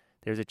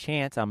there's a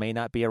chance I may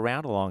not be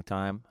around a long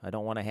time. I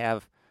don't want to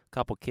have a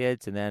couple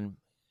kids and then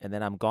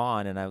I'm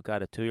gone, and I've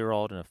got a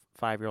 2-year-old and a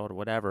 5-year-old or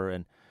whatever.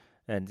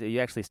 And you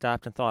actually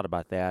stopped and thought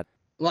about that.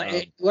 Well,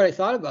 what I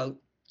thought about,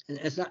 and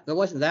it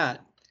wasn't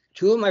that.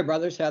 2 of my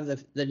brothers have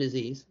the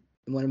disease,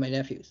 and one of my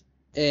nephews.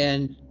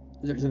 And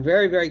there's a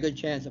very, very good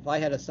chance if I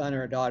had a son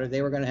or a daughter,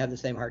 they were going to have the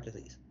same heart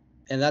disease.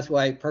 And that's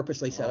why I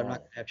purposely said I'm not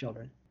going to have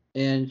children.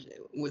 And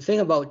the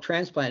thing about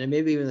transplant, and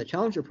maybe even the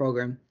Challenger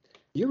program,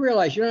 you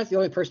realize you're not the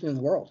only person in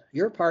the world.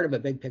 You're part of a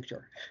big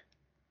picture.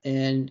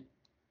 And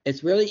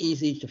it's really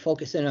easy to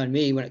focus in on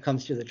me when it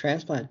comes to the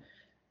transplant.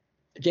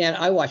 Dan,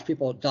 I watch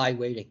people die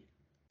waiting.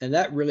 And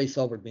that really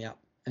sobered me up.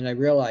 And I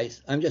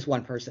realized I'm just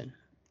one person.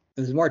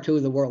 There's more to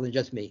the world than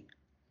just me.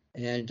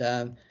 And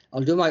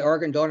I'll do my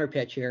organ donor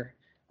pitch here.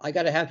 I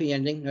got a happy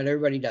ending. Not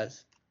everybody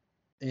does.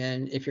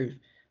 And if you're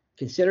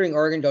considering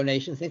organ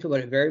donation, think about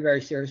it very,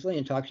 very seriously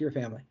and talk to your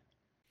family.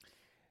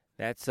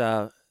 That's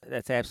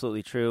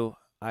absolutely true.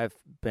 I've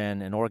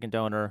been an organ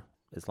donor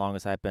as long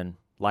as I've been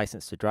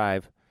licensed to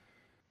drive.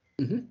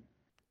 Mm-hmm.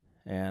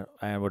 And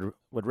I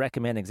would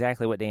recommend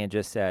exactly what Dan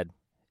just said.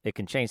 It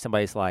can change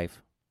somebody's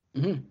life.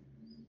 Mm-hmm.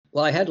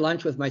 Well, I had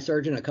lunch with my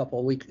surgeon a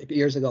couple of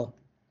years ago.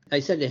 I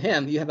said to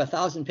him, you have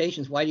 1,000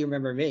 patients. Why do you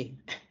remember me?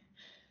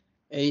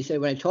 And he said,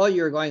 when I told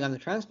you were going on the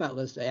transplant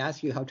list, I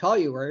asked you how tall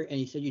you were. And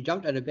he said, you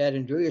jumped out of bed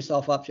and drew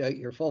yourself up to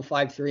your full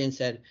 5'3" and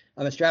said,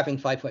 I'm a strapping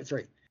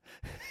 5'3".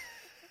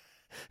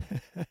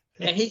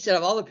 And he said,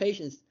 of all the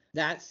patients,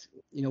 that's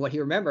what he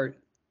remembered.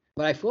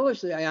 But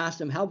I asked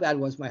him, how bad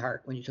was my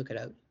heart when you took it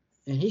out?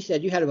 And he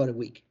said, you had about a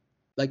week.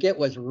 Like, it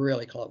was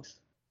really close.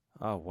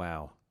 Oh,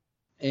 wow.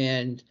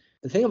 And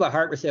the thing about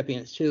heart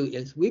recipients, too,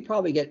 is we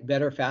probably get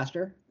better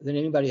faster than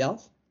anybody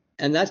else.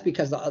 And that's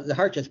because the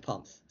heart just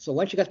pumps. So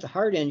once you got the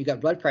heart in, you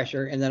got blood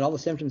pressure, and then all the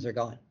symptoms are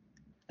gone.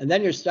 And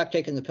then you're stuck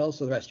taking the pills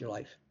for the rest of your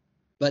life.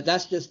 But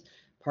that's just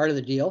part of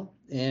the deal.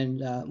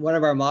 And one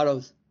of our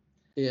mottos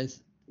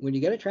is, when you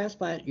get a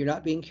transplant, you're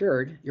not being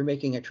cured, you're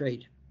making a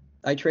trade.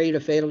 I traded a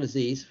fatal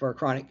disease for a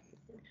chronic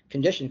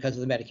condition because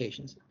of the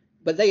medications.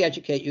 But they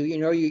educate you. You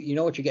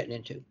know what you're getting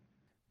into.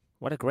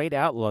 What a great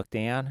outlook,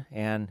 Dan.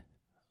 And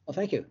well,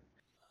 thank you.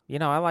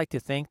 I like to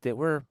think that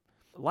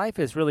life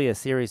is really a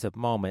series of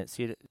moments.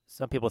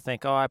 Some people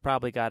think, I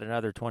probably got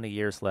another 20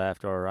 years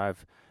left, or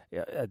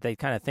they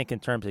kind of think in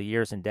terms of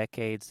years and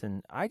decades.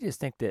 And I just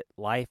think that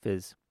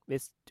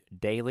it's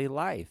daily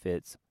life.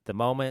 It's the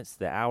moments,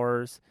 the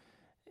hours.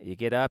 You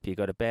get up, you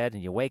go to bed,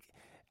 and you wake.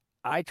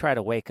 I try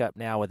to wake up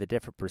now with a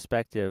different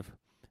perspective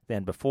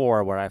than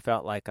before, where I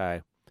felt like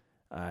I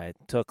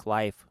took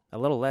life a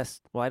little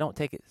less. Well, I don't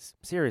take it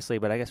seriously,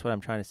 but I guess what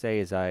I'm trying to say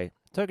is I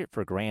took it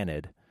for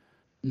granted.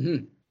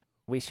 Mm-hmm.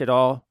 We should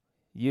all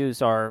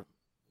use our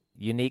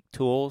unique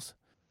tools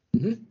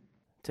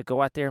to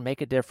go out there and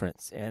make a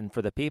difference. And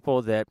for the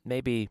people that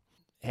maybe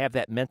have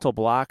that mental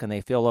block and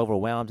they feel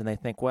overwhelmed and they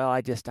think, well, I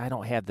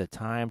don't have the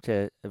time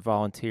to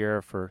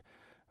volunteer for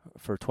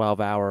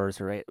 12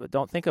 hours or 8.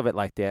 Don't think of it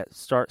like that.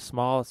 Start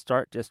small.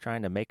 Start just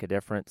trying to make a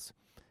difference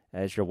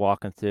as you're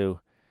walking through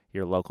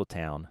your local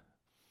town.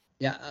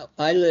 Yeah,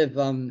 I live,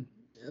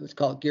 it's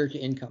called geared to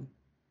income,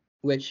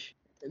 which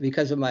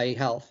because of my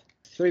health,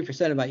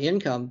 30% of my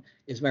income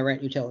is my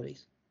rent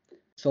utilities.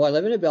 So I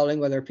live in a building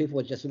where there are people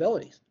with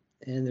disabilities.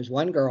 And there's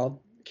one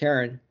girl,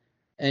 Karen,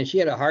 and she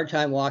had a hard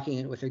time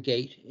walking with her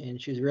gait,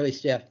 and she was really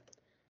stiff.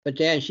 But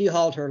Dan, she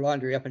hauled her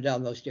laundry up and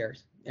down those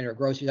stairs and her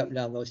groceries up and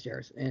down those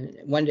stairs. And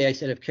one day I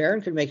said, if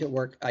Karen could make it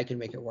work, I can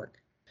make it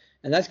work.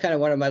 And that's kind of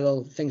one of my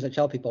little things I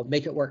tell people,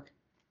 make it work.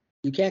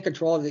 You can't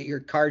control that your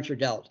cards are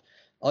dealt.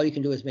 All you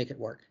can do is make it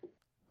work.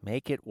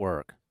 Make it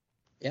work.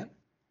 Yeah.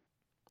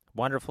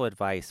 Wonderful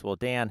advice. Well,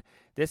 Dan,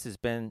 this has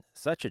been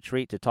such a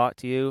treat to talk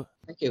to you.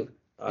 Thank you.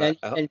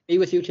 And be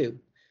with you too.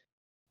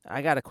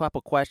 I got a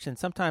couple questions.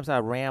 Sometimes I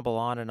ramble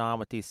on and on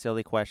with these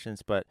silly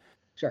questions, but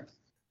sure.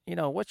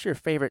 What's your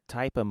favorite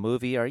type of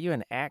movie? Are you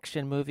an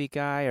action movie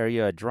guy? Are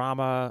you a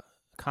drama,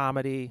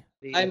 comedy?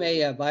 I'm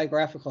a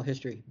biographical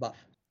history buff.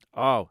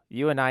 Oh,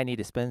 you and I need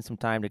to spend some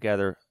time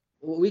together.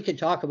 We could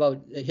talk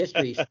about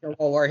history, World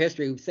War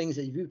history, things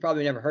that you've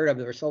probably never heard of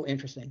that are so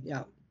interesting.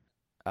 Yeah.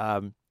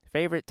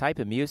 Favorite type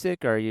of music?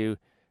 Do you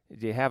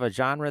have a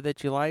genre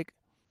that you like?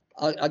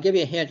 I'll give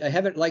you a hint. I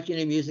haven't liked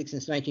any music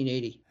since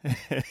 1980.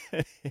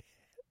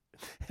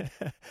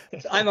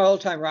 So I'm an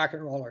old-time rock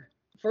and roller.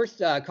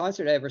 First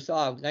concert I ever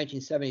saw in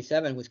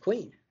 1977 was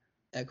Queen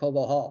at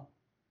Cobo Hall,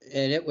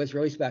 and it was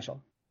really special.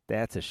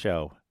 That's a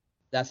show.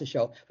 That's a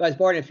show. But I was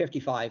born in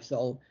 55,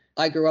 so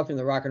I grew up in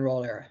the rock and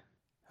roll era.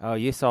 Oh,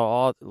 you saw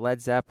all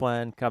Led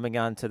Zeppelin coming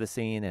onto the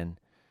scene, and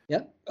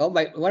yep. Oh,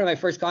 one of my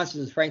first concerts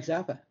was Frank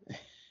Zappa.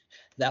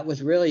 That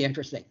was really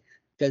interesting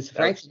because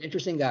Frank's an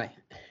interesting guy.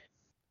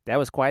 That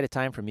was quite a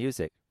time for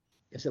music.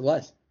 Yes, it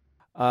was.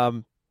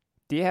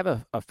 Do you have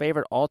a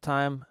favorite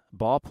all-time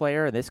ball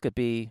player? And this could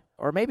be,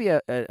 or maybe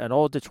an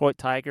old Detroit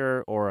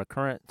Tiger or a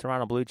current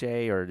Toronto Blue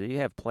Jay, or do you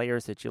have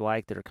players that you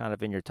like that are kind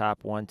of in your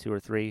top 1, 2, or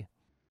 3?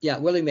 Yeah,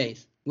 Willie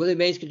Mays. Willie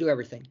Mays could do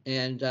everything.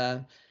 And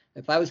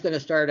if I was going to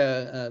start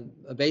a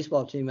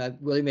baseball team,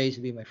 Willie Mays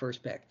would be my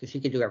first pick because he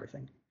could do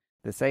everything.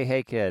 They say,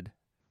 hey, kid.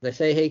 They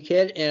say, hey,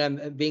 kid.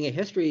 And I'm being a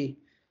history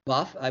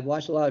buff. I've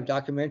watched a lot of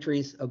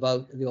documentaries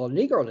about the old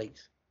Negro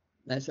Leagues.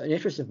 That's an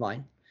interest of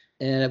mine.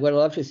 And I would have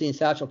loved to have seen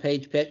Satchel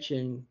Paige pitch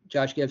and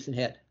Josh Gibson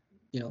hit.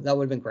 That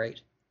would have been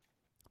great.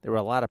 There were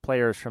a lot of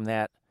players from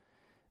that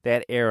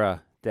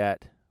era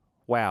that,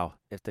 wow,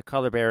 if the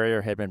color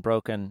barrier had been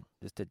broken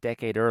just a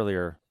decade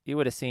earlier, you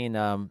would have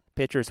seen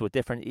pitchers with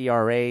different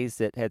ERAs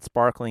that had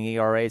sparkling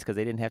ERAs because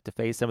they didn't have to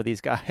face some of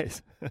these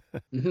guys.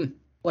 Mm-hmm.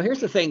 Well,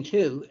 here's the thing,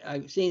 too.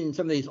 I've seen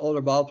some of these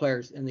older ball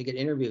players, and they get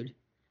interviewed,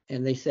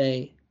 and they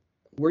say,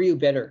 were you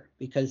bitter?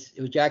 Because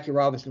it was Jackie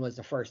Robinson was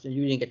the first, and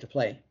you didn't get to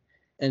play.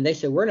 And they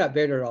said, we're not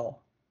bitter at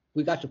all.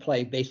 We got to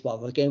play baseball,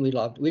 the game we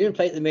loved. We didn't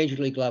play at the major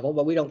league level,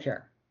 but we don't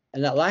care.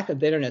 And that lack of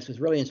bitterness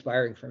was really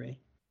inspiring for me.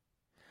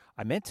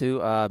 I meant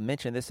to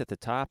mention this at the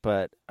top,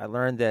 but I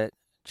learned that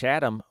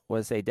Chatham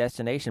was a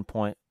destination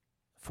point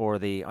for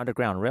the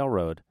Underground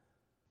Railroad.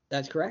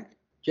 That's correct.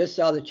 Just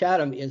south of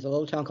Chatham is a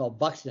little town called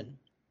Buxton.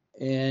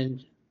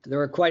 And there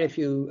were quite a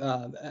few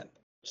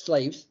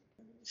slaves,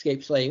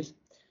 escaped slaves.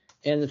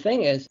 And the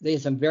thing is, they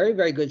had some very,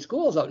 very good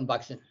schools out in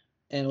Buxton.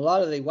 And a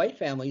lot of the white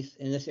families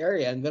in this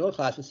area and middle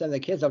class would send their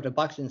kids up to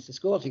Buxton to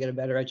school to get a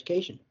better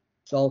education.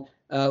 So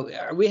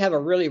we have a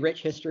really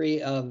rich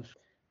history of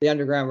the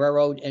Underground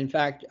Railroad. In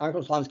fact,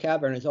 Uncle Tom's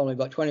Cabin is only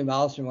about 20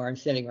 miles from where I'm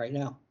sitting right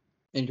now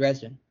in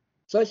Dresden.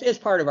 So it's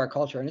part of our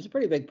culture, and it's a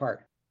pretty big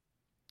part.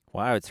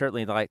 Well, I would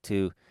certainly like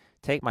to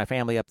take my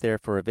family up there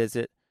for a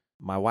visit.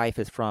 My wife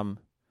is from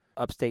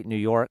upstate New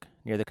York,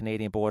 near the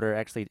Canadian border,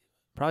 actually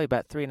probably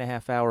about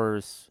 3.5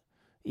 hours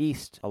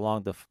east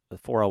along the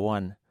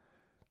 401.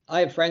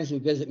 I have friends who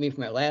visit me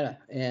from Atlanta,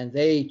 and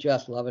they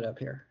just love it up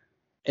here.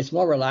 It's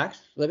more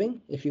relaxed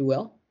living, if you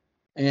will,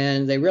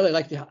 and they really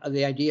like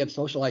the idea of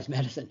socialized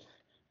medicine.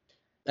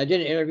 I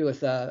did an interview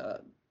with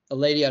a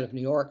lady out of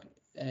New York,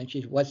 and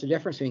she said, what's the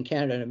difference between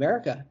Canada and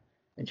America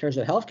in terms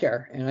of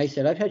healthcare? And I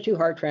said, I've had 2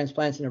 heart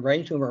transplants and a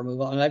brain tumor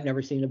removal, and I've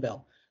never seen a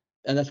bill.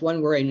 And that's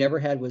one worry I never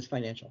had was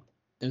financial.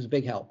 It was a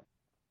big help.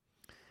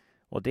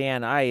 Well,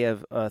 Dan, I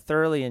have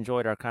thoroughly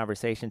enjoyed our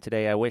conversation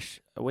today. I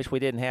wish we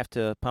didn't have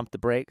to pump the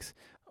brakes.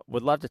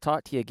 Would love to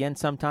talk to you again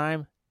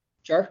sometime.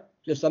 Sure.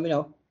 Just let me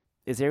know.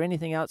 Is there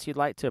anything else you'd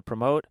like to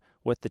promote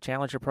with the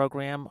Challenger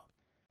program?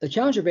 The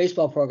Challenger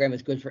baseball program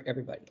is good for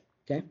everybody,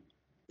 okay?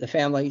 The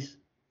families,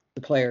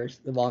 the players,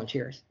 the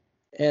volunteers.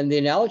 And the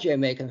analogy I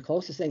make, and the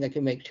closest thing I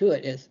can make to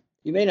it is,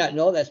 you may not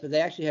know this, but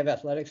they actually have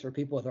athletics for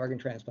people with organ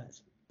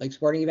transplants, like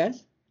sporting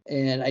events.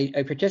 And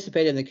I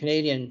participated in the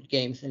Canadian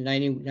games in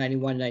 90,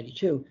 91,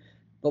 92.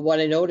 But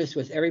what I noticed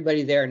was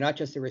everybody there, not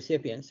just the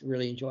recipients,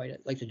 really enjoyed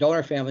it. Like the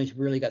donor families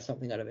really got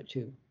something out of it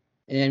too.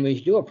 And when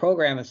you do a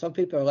program and some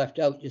people are left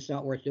out, it's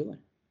not worth doing.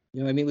 You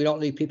know what I mean? We don't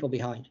leave people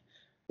behind.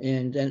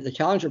 And then the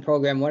Challenger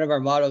program, one of our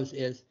mottos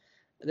is,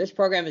 this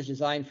program is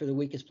designed for the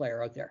weakest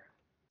player out there,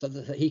 so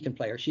that he can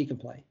play or she can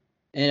play.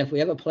 And if we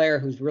have a player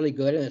who's really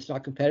good and it's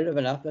not competitive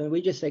enough, then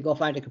we just say, go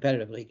find a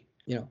competitive league,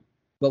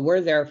 But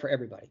we're there for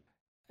everybody.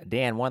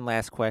 Dan, one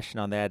last question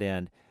on that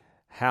end.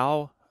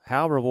 How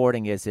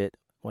rewarding is it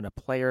when a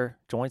player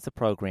joins the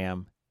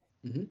program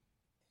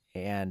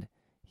and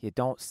you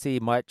don't see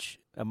much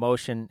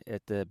emotion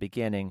at the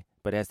beginning,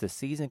 But as the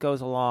season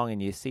goes along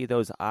and you see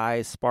those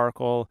eyes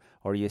sparkle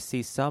or you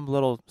see some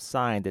little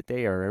sign that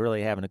they are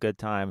really having a good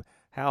time,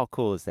 how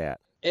cool is that?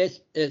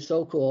 It's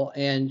so cool.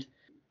 And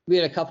we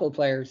had a couple of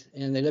players,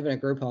 and they live in a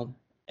group home.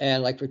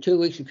 And like for 2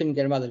 weeks, we couldn't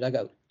get them out of the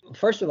dugout.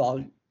 First of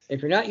all,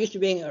 if you're not used to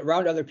being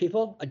around other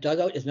people, a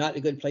dugout is not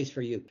a good place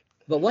for you.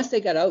 But once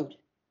they got out,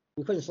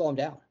 we couldn't slow them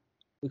down.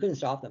 We couldn't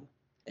stop them.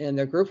 And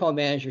their group home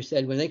manager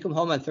said when they come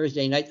home on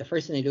Thursday night, the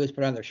first thing they do is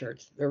put on their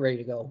shirts. They're ready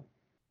to go.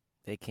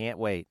 They can't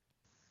wait.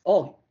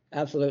 Oh,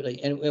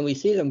 absolutely. And we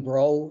see them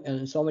grow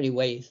in so many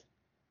ways.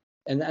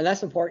 And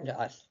that's important to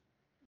us.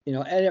 You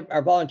know, and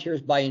our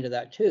volunteers buy into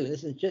that too.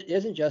 This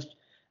isn't just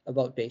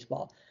about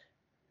baseball.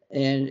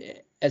 And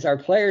as our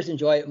players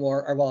enjoy it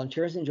more, our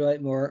volunteers enjoy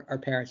it more, our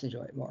parents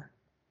enjoy it more.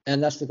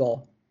 And that's the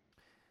goal.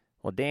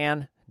 Well,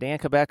 Dan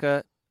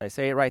Kobylka, I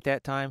say it right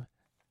that time?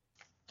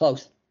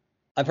 Close.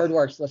 I've heard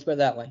worse. Let's put it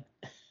that way.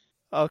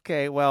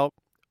 Okay, well,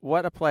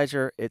 what a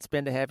pleasure it's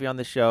been to have you on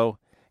the show.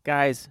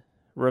 Guys,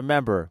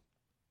 remember,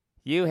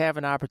 you have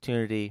an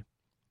opportunity,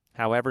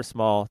 however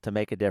small, to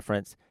make a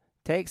difference.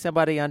 Take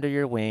somebody under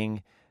your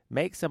wing,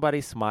 make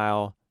somebody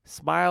smile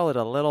at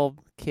a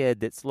little kid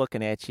that's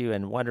looking at you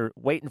and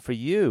waiting for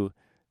you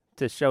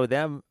to show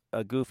them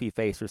a goofy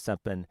face or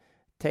something.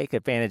 Take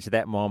advantage of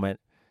that moment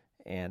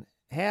and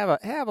have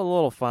a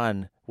little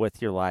fun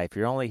with your life.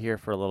 You're only here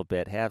for a little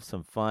bit. Have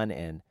some fun.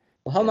 And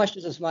well, how much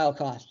does a smile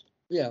cost?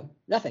 You know,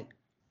 nothing.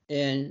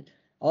 And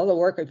all the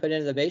work I put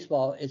into the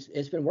baseball,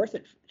 it's been worth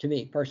it to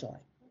me personally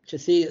to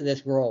see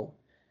this grow.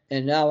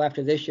 And now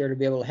after this year to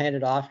be able to hand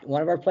it off,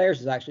 one of our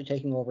players is actually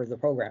taking over the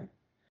program,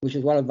 which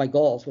is one of my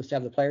goals, was to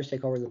have the players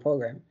take over the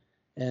program.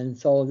 And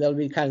so that'll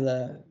be kind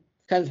of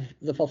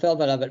the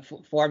fulfillment of it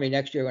for me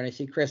next year when I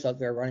see Chris out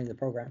there running the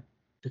program,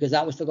 because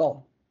that was the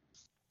goal.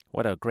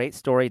 What a great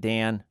story,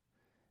 Dan.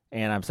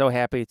 And I'm so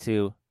happy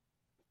to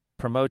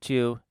promote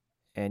you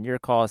and your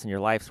cause and your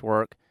life's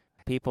work.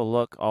 People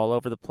look all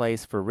over the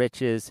place for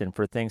riches and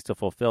for things to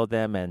fulfill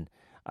them. And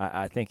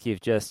I think you've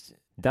just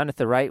done it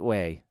the right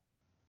way.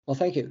 Well,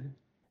 thank you.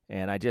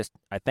 And I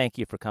thank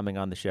you for coming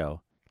on the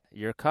show.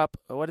 Your cup,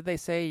 what did they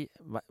say?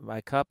 My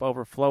cup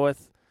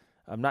overfloweth.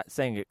 I'm not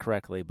saying it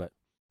correctly, but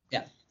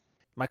yeah,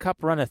 my cup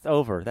runneth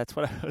over. That's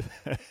what I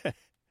was.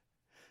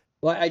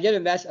 Well, I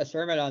did a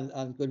sermon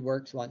on good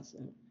works once.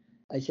 And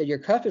I said, your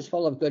cup is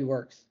full of good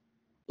works,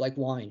 like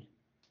wine.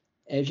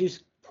 As you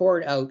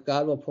pour it out,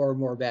 God will pour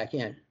more back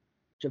in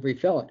to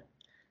refill it.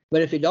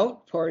 But if you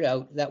don't pour it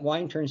out, that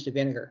wine turns to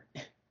vinegar.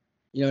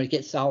 You know, it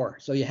gets sour.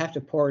 So you have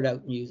to pour it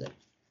out and use it.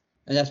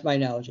 And that's my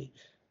analogy.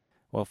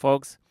 Well,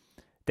 folks,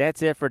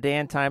 that's it for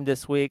Dan Time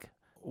this week.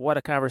 What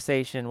a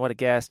conversation. What a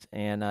guest.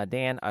 And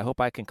Dan, I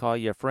hope I can call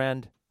you a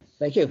friend.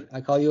 Thank you.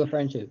 I call you a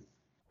friend too.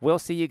 We'll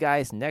see you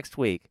guys next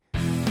week.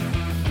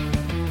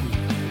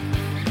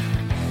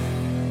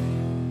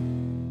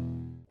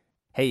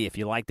 Hey, if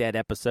you like that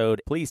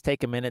episode, please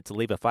take a minute to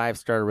leave a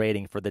 5-star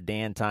rating for the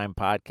Dan Time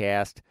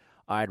podcast.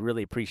 I'd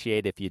really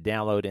appreciate if you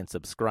download and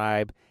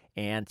subscribe.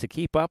 And to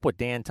keep up with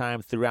Dan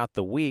Time throughout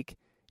the week,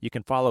 you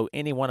can follow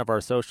any one of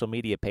our social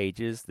media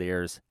pages.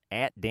 There's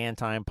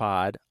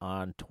 @DanTimePod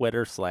on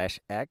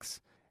Twitter/X,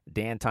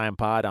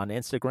 DanTimePod on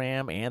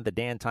Instagram, and the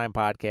Dan Time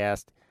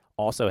Podcast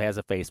also has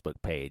a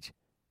Facebook page.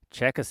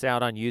 Check us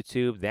out on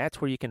YouTube. That's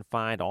where you can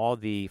find all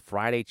the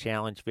Friday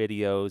Challenge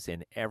videos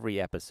in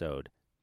every episode.